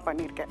இட்லி மாவு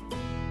பண்ணியிருக்கேன்.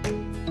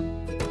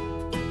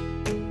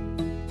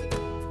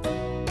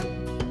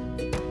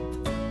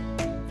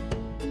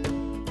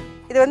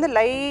 இது வந்து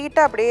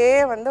லைட்டாக அப்படியே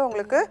வந்து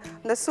உங்களுக்கு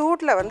இந்த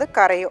சூட்டில் வந்து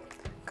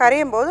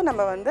கரையும் போது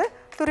நம்ம வந்து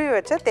துருவி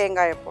வச்ச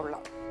தேங்காயை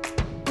போடலாம்.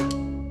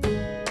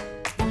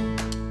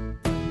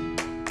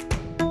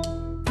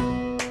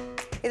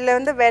 இதில்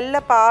வந்து வெள்ளை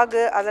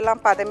பாகு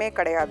அதெல்லாம் பதமே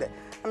கிடையாது.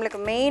 நம்மளுக்கு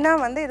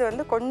மெயினாக வந்து இது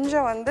வந்து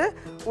கொஞ்சம் வந்து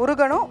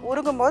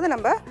உருகும்போது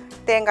நம்ம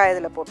தேங்காய்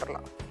இதில்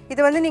போட்டுடலாம்.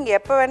 இது வந்து நீங்கள்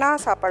எப்போ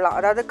வேணால் சாப்பிட்லாம்.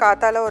 அதாவது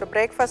காத்தால ஒரு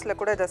பிரேக்ஃபாஸ்ட்டில்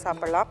கூட இதை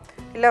சாப்பிட்லாம்,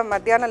 இல்லை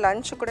மத்தியானம்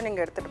லஞ்சு கூட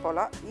நீங்கள் எடுத்துகிட்டு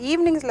போகலாம்.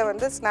 ஈவினிங்ஸில்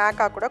வந்து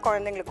ஸ்நாக்காக கூட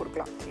குழந்தைங்களுக்கு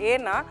கொடுக்கலாம்.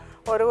 ஏன்னா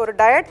ஒரு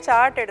டயட்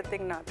சார்ட்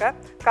எடுத்திங்கனாக்கா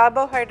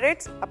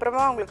கார்போஹைட்ரேட்ஸ்,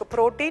 அப்புறமா உங்களுக்கு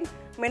ப்ரோட்டீன்,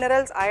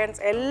 மினரல்ஸ்,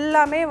 அயன்ஸ்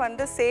எல்லாமே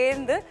வந்து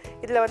சேர்ந்து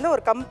இதில் வந்து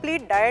ஒரு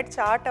கம்ப்ளீட் டயட்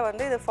சார்ட்டை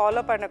வந்து இது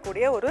ஃபாலோ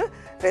பண்ணக்கூடிய ஒரு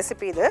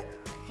ரெசிபி. இது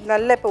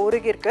நல்லா இப்போ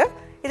உருகிருக்கு.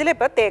 இதில்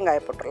இப்போ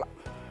தேங்காயை போட்டுடலாம்.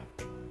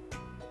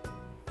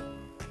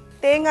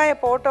 தேங்காயை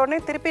போட்டோடனே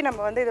திருப்பி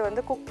நம்ம வந்து இதை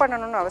வந்து குக்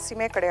பண்ணணும்னு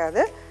அவசியமே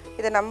கிடையாது.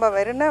 இதை நம்ம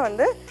வெறும்னா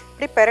வந்து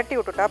இப்படி பெரட்டி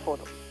விட்டுட்டா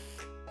போதும்.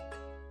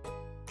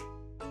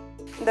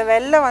 இந்த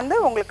வெல்லம் வந்து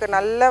உங்களுக்கு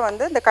நல்லா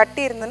வந்து இந்த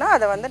கட்டி இருந்துன்னா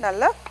அதை வந்து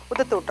நல்லா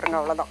உதுத்து விட்ருங்க,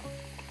 அவ்வளோதான்.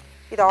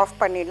 இதை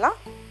ஆஃப் பண்ணிடலாம்.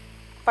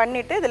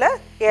 பண்ணிவிட்டு இதில்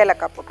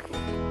ஏலக்காய் போட்டுருங்க.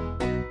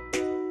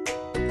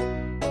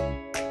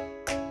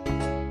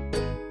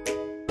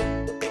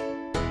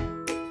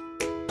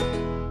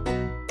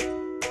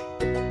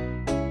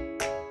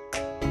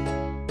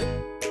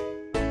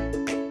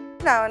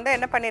 நான் வந்து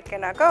என்ன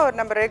பண்ணியிருக்கேன்னாக்கா,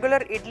 நம்ம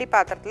ரெகுலர் இட்லி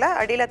பாத்திரத்தில்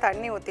அடியில்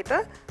தண்ணி ஊற்றிட்டு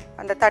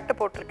அந்த தட்டு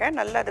போட்டிருக்கேன்.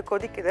 நல்லா அது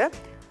கொதிக்குது.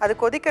 அது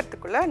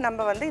கொதிக்கிறதுக்குள்ளே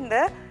நம்ம வந்து இந்த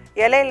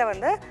இலையில்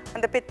வந்து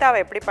அந்த பித்தாவை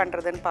எப்படி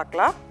பண்ணுறதுன்னு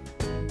பார்க்கலாம்.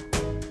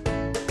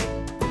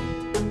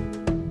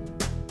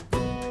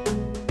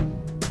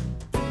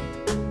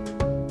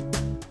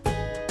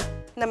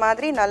 இந்த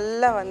மாதிரி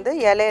நல்லா வந்து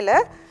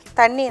இலையில்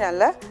தண்ணி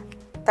நல்லா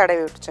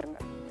தடவி விட்டுருங்க.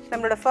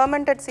 நம்மளோட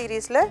ஃபர்மெண்டட்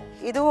சீரீஸில்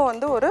இதுவும்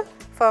வந்து ஒரு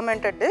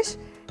ஃபர்மெண்டட் டிஷ்.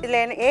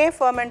 இதில் ஏன்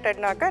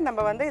ஃபர்மெண்டட்னாக்கா, நம்ம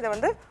வந்து இதை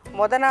வந்து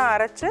நாள்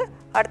அரைச்சி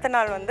அடுத்த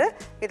நாள் வந்து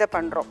இதை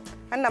பண்ணுறோம்.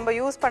 அண்ட் நம்ம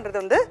யூஸ் பண்ணுறது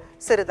வந்து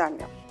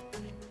சிறுதானியம்.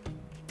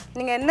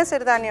 நீங்கள் என்ன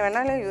சிறுதானியம்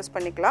வேணாலும் யூஸ்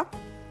பண்ணிக்கலாம்.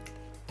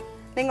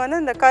 நீங்கள்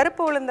வந்து இந்த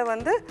கருப்பு உளுந்தை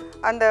வந்து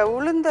அந்த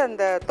உளுந்து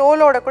அந்த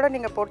தோலோட கூட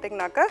நீங்கள்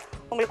போட்டிங்கனாக்கா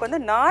உங்களுக்கு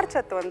வந்து நார்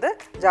சத்து வந்து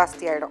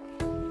ஜாஸ்தி ஆகிடும்.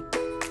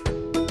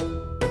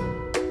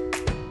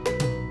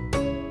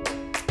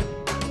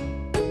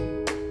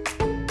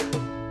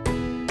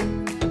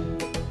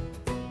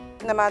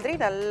 இந்த மாதிரி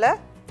நல்லா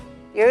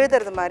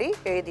எழுதுறது மாதிரி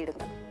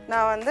எழுதிடுங்க.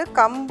 நான் வந்து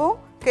கம்பும்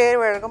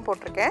கேழ்வரகும்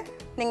போட்டிருக்கேன்.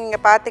 நீங்கள் இங்கே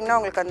பார்த்தீங்கன்னா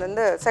உங்களுக்கு அந்த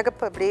வந்து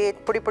சிகப்பு அப்படியே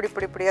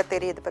பொடியாக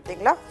தெரியுது,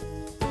 பார்த்தீங்களா?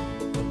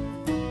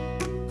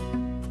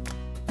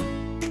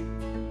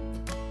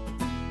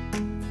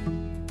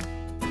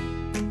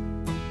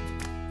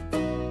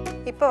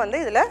 இப்போ வந்து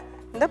இதில்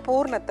இந்த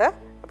பூர்ணத்தை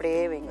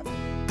அப்படியே வைங்க.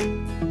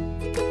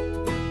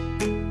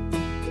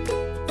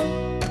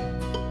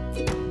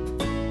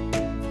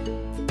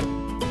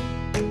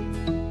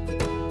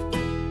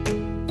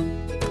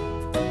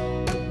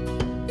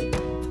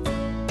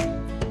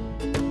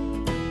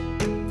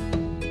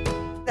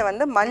 இதை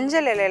வந்து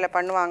மஞ்சள் இலையில்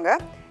பண்ணுவாங்க.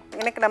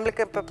 எனக்கு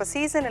நம்மளுக்கு இப்போ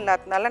சீசன்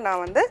இல்லாததுனால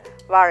நான் வந்து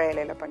வாழை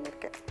இலையில்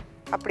பண்ணியிருக்கேன்.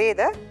 அப்படியே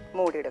இதை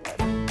மூடிடுங்க.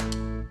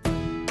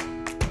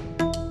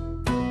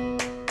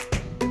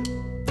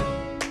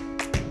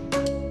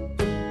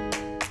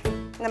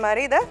 இந்த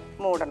மாதிரி இதை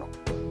மூடணும்.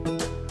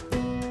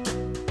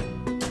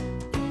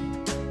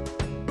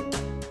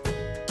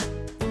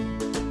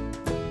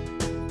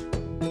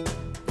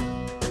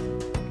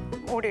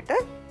 மூடிட்டு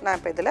நான்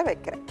இப்போ இதில்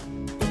வைக்கிறேன்.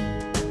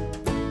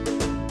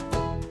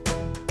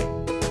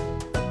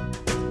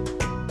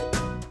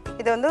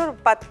 இது வந்து ஒரு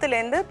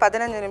 10லேருந்து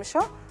 15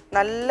 நிமிஷம்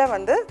நல்லா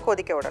வந்து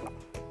கொதிக்க விடணும்,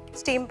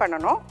 ஸ்டீம்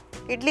பண்ணணும்.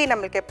 இட்லி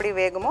நம்மளுக்கு எப்படி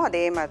வேகுமோ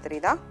அதே மாதிரி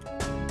தான்.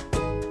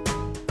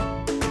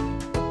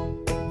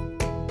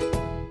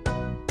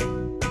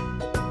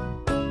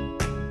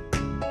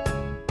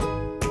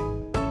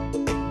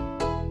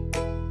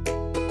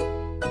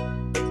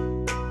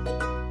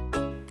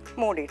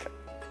 மூடிட்டு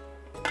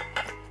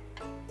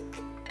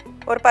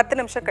ஒரு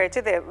 10 நிமிஷம்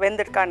கழிச்சு இது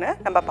வெந்திருக்கான்னு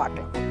நம்ம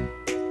பார்க்கலாம்.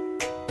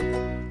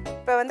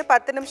 இப்போ வந்து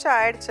 10 நிமிஷம்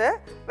ஆயிடுச்சு,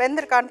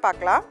 வெந்திருக்கான்னு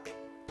பார்க்கலாம்.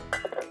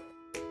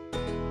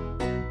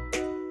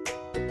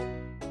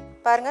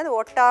 பாருங்க, அது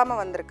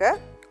ஒட்டாமல் வந்திருக்கு.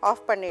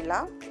 ஆஃப்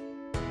பண்ணிடலாம்.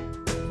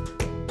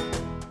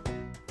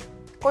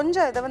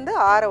 கொஞ்சம் இதை வந்து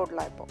ஆற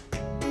விடலாம். இப்போ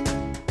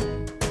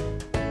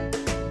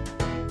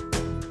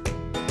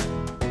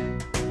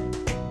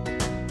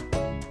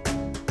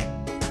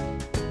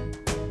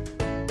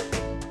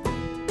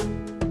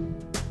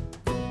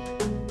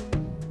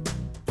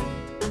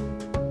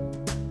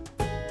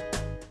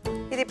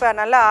இது இப்போ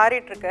நல்லா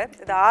ஆறிட்டுருக்கு.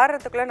 இது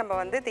ஆறுறதுக்குள்ளே நம்ம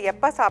வந்து இது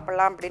எப்போ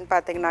சாப்பிட்லாம் அப்படின்னு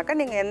பார்த்தீங்கன்னாக்கா,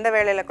 நீங்கள் எந்த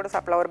வேலையில் கூட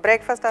சாப்பிட்லாம். ஒரு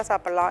பிரேக்ஃபாஸ்ட்டாக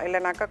சாப்பிட்லாம்,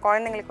 இல்லைனாக்கா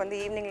குழந்தைங்களுக்கு வந்து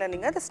ஈவினிங்கில்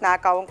நீங்கள் அது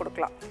ஸ்நாக்காகவும்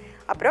கொடுக்கலாம்.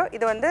 அப்புறம்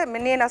இது வந்து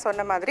முன்னே நான்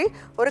சொன்ன மாதிரி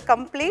ஒரு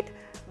கம்ப்ளீட்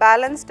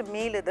பேலன்ஸ்டு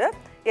மீல். இது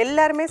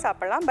எல்லாருமே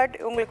சாப்பிட்லாம். பட்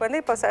உங்களுக்கு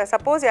வந்து இப்போ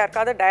சப்போஸ்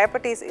யாருக்காவது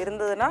டயபெட்டிஸ்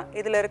இருந்ததுன்னா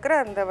இதில் இருக்கிற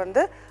அந்த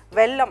வந்து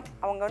வெல்லம்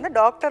அவங்க வந்து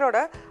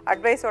டாக்டரோட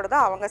அட்வைஸோடு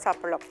தான் அவங்க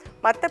சாப்பிட்லாம்.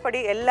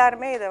 மற்றபடி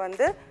எல்லாருமே இதை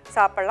வந்து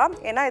சாப்பிட்லாம்.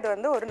 ஏன்னா இது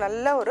வந்து ஒரு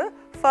நல்ல ஒரு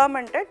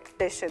ஃபர்மெண்டட்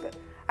டிஷ் இது.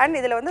 அண்ட்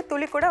இதில் வந்து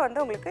துளி கூட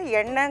வந்து உங்களுக்கு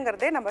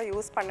எண்ணெய்ங்கிறதே நம்ம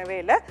யூஸ் பண்ணவே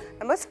இல்லை,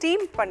 நம்ம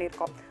ஸ்டீம்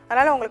பண்ணியிருக்கோம்.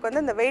 அதனால் உங்களுக்கு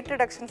வந்து இந்த வெயிட்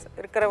ரிடக்ஷன்ஸ்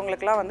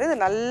இருக்கிறவங்களுக்குலாம் வந்து இது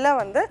நல்லா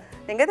வந்து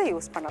நீங்கள் இதை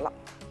யூஸ் பண்ணலாம்.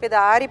 இப்போ இது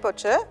ஆறி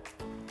போச்சு,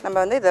 நம்ம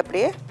வந்து இதை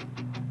அப்படியே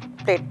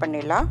பிளேட்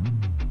பண்ணிடலாம்.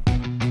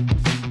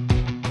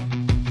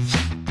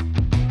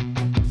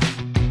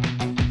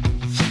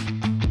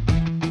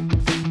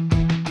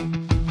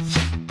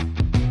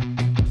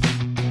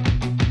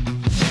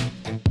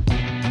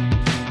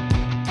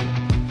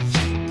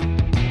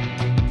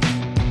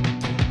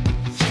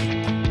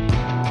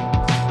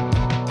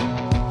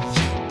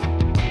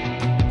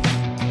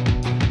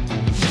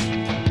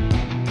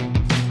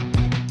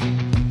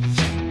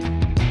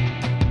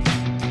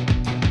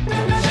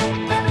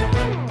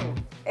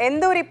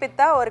 எந்தூரி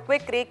பித்தா ஒரு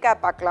குவிக்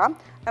ரீகேப் பார்க்கலாம்.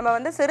 நம்ம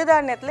வந்து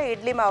சிறுதானியத்தில்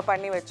இட்லி மாவு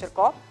பண்ணி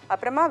வச்சுருக்கோம்.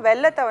 அப்புறமா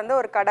வெல்லத்தை வந்து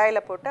ஒரு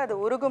கடாயில் போட்டு அது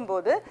உருகும்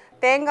போது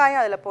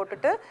தேங்காயும் அதில்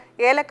போட்டுட்டு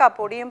ஏலக்காய்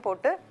பொடியும்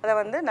போட்டு அதை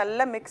வந்து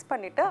நல்லா மிக்ஸ்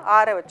பண்ணிவிட்டு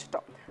ஆற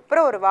வச்சுட்டோம்.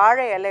 அப்புறம் ஒரு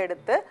வாழை இலை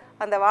எடுத்து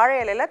அந்த வாழை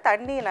இலையில்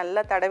தண்ணியை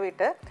நல்லா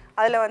தடவிட்டு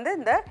அதில் வந்து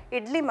இந்த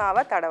இட்லி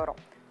மாவை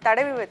தடவுறோம்.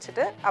 தடவி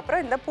வச்சுட்டு அப்புறம்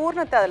இந்த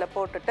பூர்ணத்தை அதில்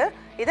போட்டுட்டு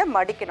இதை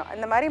மடிக்கணும்.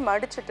 இந்த மாதிரி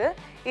மடிச்சுட்டு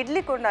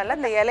இட்லி குண்டானில்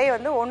இந்த இலையை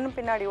வந்து ஒன்று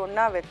பின்னாடி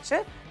ஒன்றா வச்சு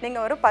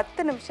நீங்கள் ஒரு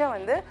 10 நிமிஷம்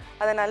வந்து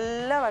அதை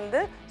நல்லா வந்து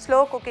ஸ்லோ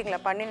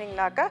குக்கிங்கில்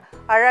பண்ணினீங்கனாக்கா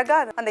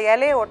அழகாக அந்த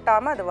இலையை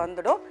ஒட்டாமல் அது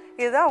வந்துடும்.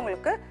 இதுதான்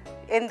உங்களுக்கு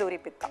எந்தூரி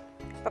பித்தா.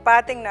 இப்போ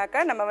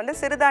பார்த்தீங்கன்னாக்கா நம்ம வந்து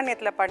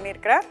சிறுதானியத்தில்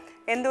பண்ணியிருக்கிற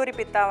எந்தூரி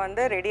பித்தா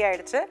வந்து ரெடி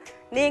ஆகிடுச்சு.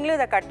 நீங்களும்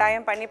இதை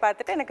கட்டாயம் பண்ணி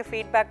பார்த்துட்டு எனக்கு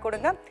ஃபீட்பேக்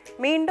கொடுங்க.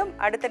 மீண்டும்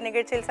அடுத்த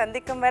நிகழ்ச்சியில்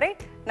சந்திக்கும் வரை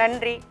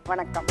நன்றி,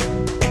 வணக்கம்.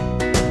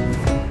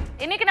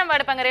 இன்னைக்கு நம்ம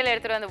அடுப்பங்கரையில்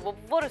எடுத்துகிட்டு வந்த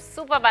ஒவ்வொரு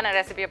சூப்பரான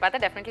ரெசிபியை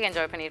பார்த்து டெஃபினெட்லி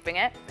என்ஜாய்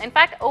பண்ணியிருப்பீங்க.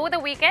 இன்ஃபேக்ட் ஓவர் த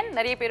வீக்கெண்ட்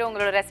நிறைய பேர்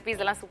உங்களோட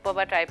ரெசிபிஸ் எல்லாம்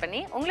சூப்பராக ட்ரை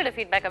பண்ணி உங்களோட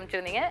ஃபீட்பேக்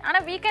அனுப்பிச்சிருந்தீங்க.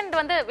 ஆனால் வீக்கெண்ட்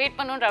வந்து வெயிட்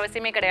பண்ணணுன்ற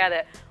அவசியமே கிடையாது.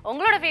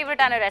 உங்களோட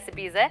ஃபேவரட்டான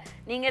ரெசிபீஸை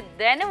நீங்கள்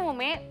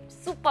தினமுமே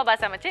சூப்பராக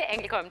சமைச்சு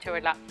எங்களுக்கு அனுப்பிச்சு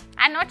விடலாம்.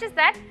 அண்ட் நாட் ஜஸ்ட்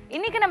தட்,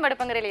 இன்னைக்கு நம்ம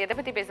அடுப்பங்கரையில் எதை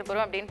பற்றி பேச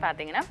போகிறோம் அப்படின்னு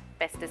பார்த்தீங்கன்னா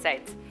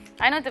pesticides.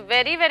 I know it's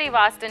very very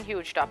vast and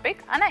huge topic.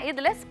 ஆனால்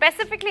இதில்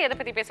ஸ்பெசிஃபிக்லி எதை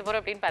பற்றி பேச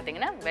போகிறோம் அப்படின்னு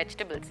பார்த்தீங்கன்னா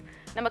வெஜிடபிள்ஸ்.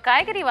 நம்ம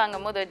காய்கறி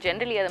வாங்கும் போது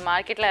ஜென்ரலி அது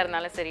மார்க்கெட்டில்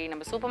இருந்தாலும் சரி,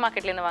 நம்ம சூப்பர்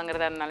மார்க்கெட்லேருந்து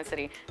வாங்குறதா இருந்தாலும்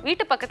சரி,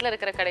 வீட்டு பக்கத்தில்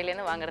இருக்கிற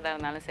கடையிலேருந்து வாங்குறதா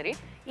இருந்தாலும் சரி,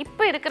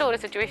 இப்போ இருக்கிற ஒரு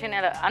சுச்சுவேஷன்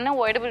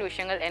அன்அவாய்டபிள்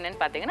விஷயங்கள்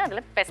என்னென்னு பார்த்தீங்கன்னா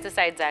அதில்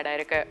பெஸ்டிசைட்ஸ் ஆட்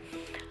ஆயிருக்கு.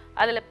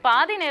 அதில்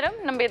பாதி நேரம்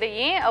நம்ம இதை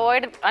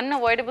ஏன்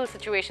அன்அவாய்டபிள்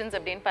சுச்சுவேஷன்ஸ்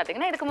அப்படின்னு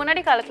பார்த்தீங்கன்னா, இதுக்கு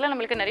முன்னாடி காலத்தில்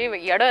நம்மளுக்கு நிறைய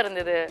இடம்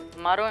இருந்தது,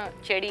 மரம்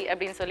செடி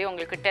அப்படின்னு சொல்லி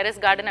உங்களுக்கு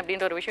டெரஸ் கார்டன்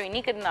அப்படின்ற ஒரு விஷயம்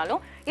இன்னைக்கு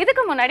இருந்தாலும்,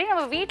 இதுக்கு முன்னாடி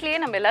நம்ம வீட்லேயே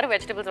நம்ம எல்லாரும்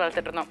வெஜிடபிள்ஸ்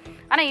வளர்த்துட்டு இருந்தோம்.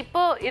 ஆனால்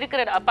இப்போ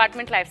இருக்கிற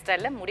அப்பார்ட்மெண்ட் லைஃப்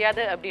ஸ்டைலில்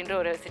முடியாது அப்படின்ற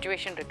ஒரு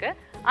சுச்சுவேஷன் இருக்குது.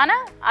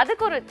 ஆனால்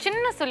அதுக்கு ஒரு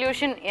சின்ன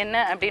சொல்யூஷன் என்ன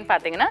அப்படின்னு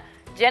பார்த்தீங்கன்னா,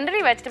 ஜென்ரலி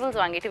வெஜிடபிள்ஸ்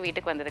வாங்கிட்டு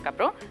வீட்டுக்கு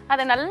வந்ததுக்கப்புறம்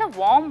அதை நல்ல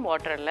வார்ம்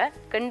வாட்டரில்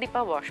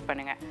கண்டிப்பாக வாஷ்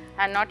பண்ணுங்கள்.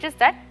 அண்ட் நாட்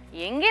ஜஸ்ட் தட்,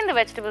 எங்கே இந்த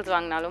வெஜிடபிள்ஸ்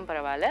வாங்கினாலும்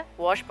பரவாயில்ல,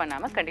 வாஷ்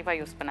பண்ணாமல் கண்டிப்பாக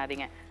யூஸ்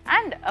பண்ணாதீங்க.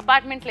 அண்ட்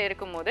அப்பார்ட்மெண்ட்டில்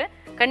இருக்கும்போது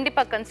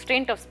கண்டிப்பாக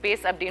கன்ஸ்ட்ரெயின்ட் ஆஃப்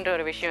ஸ்பேஸ் அப்படின்ற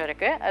ஒரு விஷயம்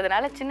இருக்குது.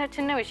 அதனால் சின்ன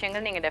சின்ன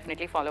விஷயங்கள் நீங்கள்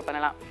டெஃபினெட்லி ஃபாலோ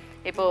பண்ணலாம்.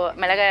 இப்போது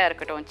மிளகாயாக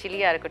இருக்கட்டும்,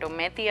 சில்லியாக இருக்கட்டும்,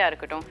 மேத்தியாக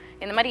இருக்கட்டும்,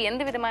 இந்த மாதிரி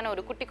எந்த விதமான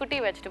ஒரு குட்டி குட்டி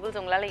வெஜிடபிள்ஸ்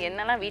உங்களால்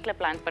என்னெல்லாம் வீட்டில்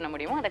பிளான் பண்ண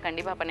முடியுமோ அதை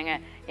கண்டிப்பாக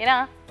பண்ணுங்கள். ஏன்னா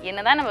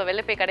என்னதான் நம்ம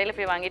வெளில போய் கடையில்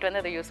போய் வாங்கிட்டு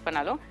வந்து அதை யூஸ்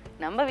பண்ணாலும்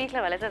நம்ம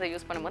வீட்டில் வளர்த்து அதை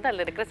யூஸ் பண்ணும்போது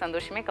அதில் இருக்கிற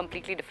சந்தோஷமே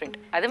கம்ப்ளீட்லி டிஃப்ரெண்ட்.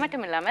 அது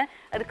மட்டும் இல்லாமல்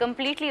அது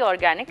கம்ப்ளீட்லி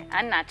ஆர்கானிக்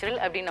அண்ட் நேச்சுரல்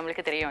அப்படின்னு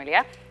நம்மளுக்கு தெரியும்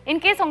இல்லையா?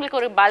 இன்கேஸ் உங்களுக்கு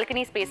ஒரு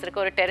பால்கனி ஸ்பேஸ்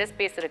இருக்குது, ஒரு டெரஸ்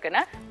ஸ்பேஸ்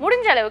இருக்குன்னா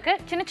முடிஞ்ச அளவுக்கு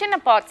சின்ன சின்ன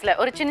பாட்ஸில்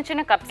ஒரு சின்ன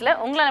சின்ன கப்ஸில்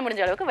உங்களால்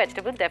முடிஞ்ச அளவுக்கு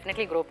வெஜிடபிள்ஸ்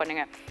டெஃபினெட்லி க்ரோ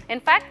பண்ணுங்கள்.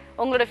 இன்ஃபேக்ட்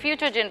உங்களோட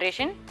ஃபியூச்சர்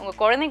ஜென்ரேஷன் உங்கள்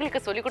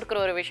குழந்தைங்களுக்கு சொல்லிக் கொடுக்குற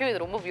ஒரு விஷயம்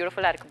இது ரொம்ப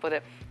பியூட்டிஃபுல்லாக இருக்க போகுது.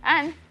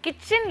 அண்ட்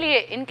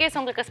கிச்சன்லேயே இன்கேஸ்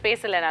உங்களுக்கு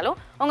ஸ்பேஸ் இல்லைனாலும்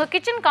உங்கள்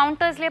கிச்சன்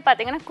கவுண்டர்ஸ்லேயே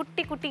பார்த்தீங்கன்னா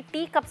குட்டி குட்டி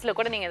டீ கப்ஸில்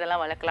கூட நீங்கள்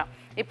இதெல்லாம் வளர்க்கலாம்.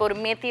 இப்போ ஒரு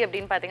மேத்தி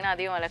அப்படின்னு பார்த்தீங்கன்னா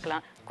அதையும்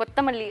வளர்க்கலாம்,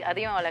 கொத்தமல்லி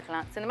அதையும்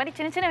வளர்க்கலாம். ஸோ இந்த மாதிரி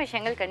சின்ன சின்ன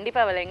விஷயங்கள்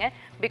கண்டிப்பாக விளையுங்க.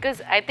 Because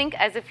I think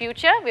as a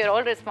future we are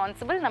all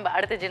responsible நம்ம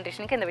அடுத்த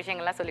ஜென்ரேஷனுக்கு இந்த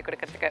விஷயங்கள்லாம் சொல்லிக்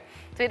கொடுக்கறதுக்கு.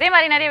 ஸோ இதே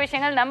மாதிரி நிறைய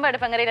விஷயங்கள் நம்ம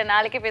அடுப்பங்கரையில்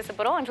நாளைக்கே பேச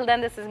போகிறோம். Until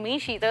then, this is me,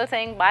 Sheetal,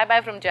 saying bye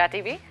bye from Jaya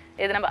TV.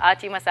 இது நம்ம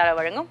ஆச்சி மசாலா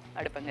வழங்கும்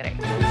அடுப்பங்கரை.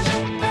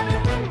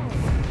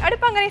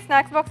 அடுப்பங்கரை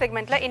ஸ்நாக்ஸ் பாக்ஸ்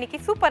செக்மெண்ட்ல இன்னைக்கு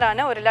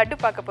சூப்பரான ஒரு லட்டு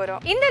பார்க்க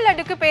போறோம். இந்த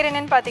லட்டுக்கு பேர்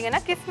என்னன்னு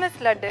பார்த்தீங்கன்னா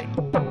கிஸ்மிஸ் லட்டு.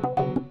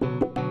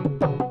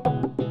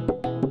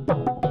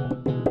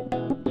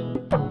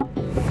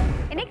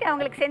 இன்னைக்கு நான்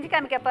உங்களுக்கு செஞ்சு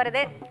காமிக்க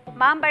போகிறது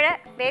மாம்பழ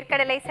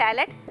வேர்க்கடலை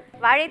சாலட்,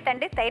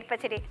 வாழைத்தண்டு தயிர்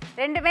பச்சடி.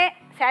 ரெண்டுமே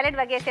சாலட்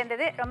வகையை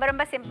சேர்ந்தது. ரொம்ப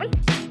ரொம்ப சிம்பிள்.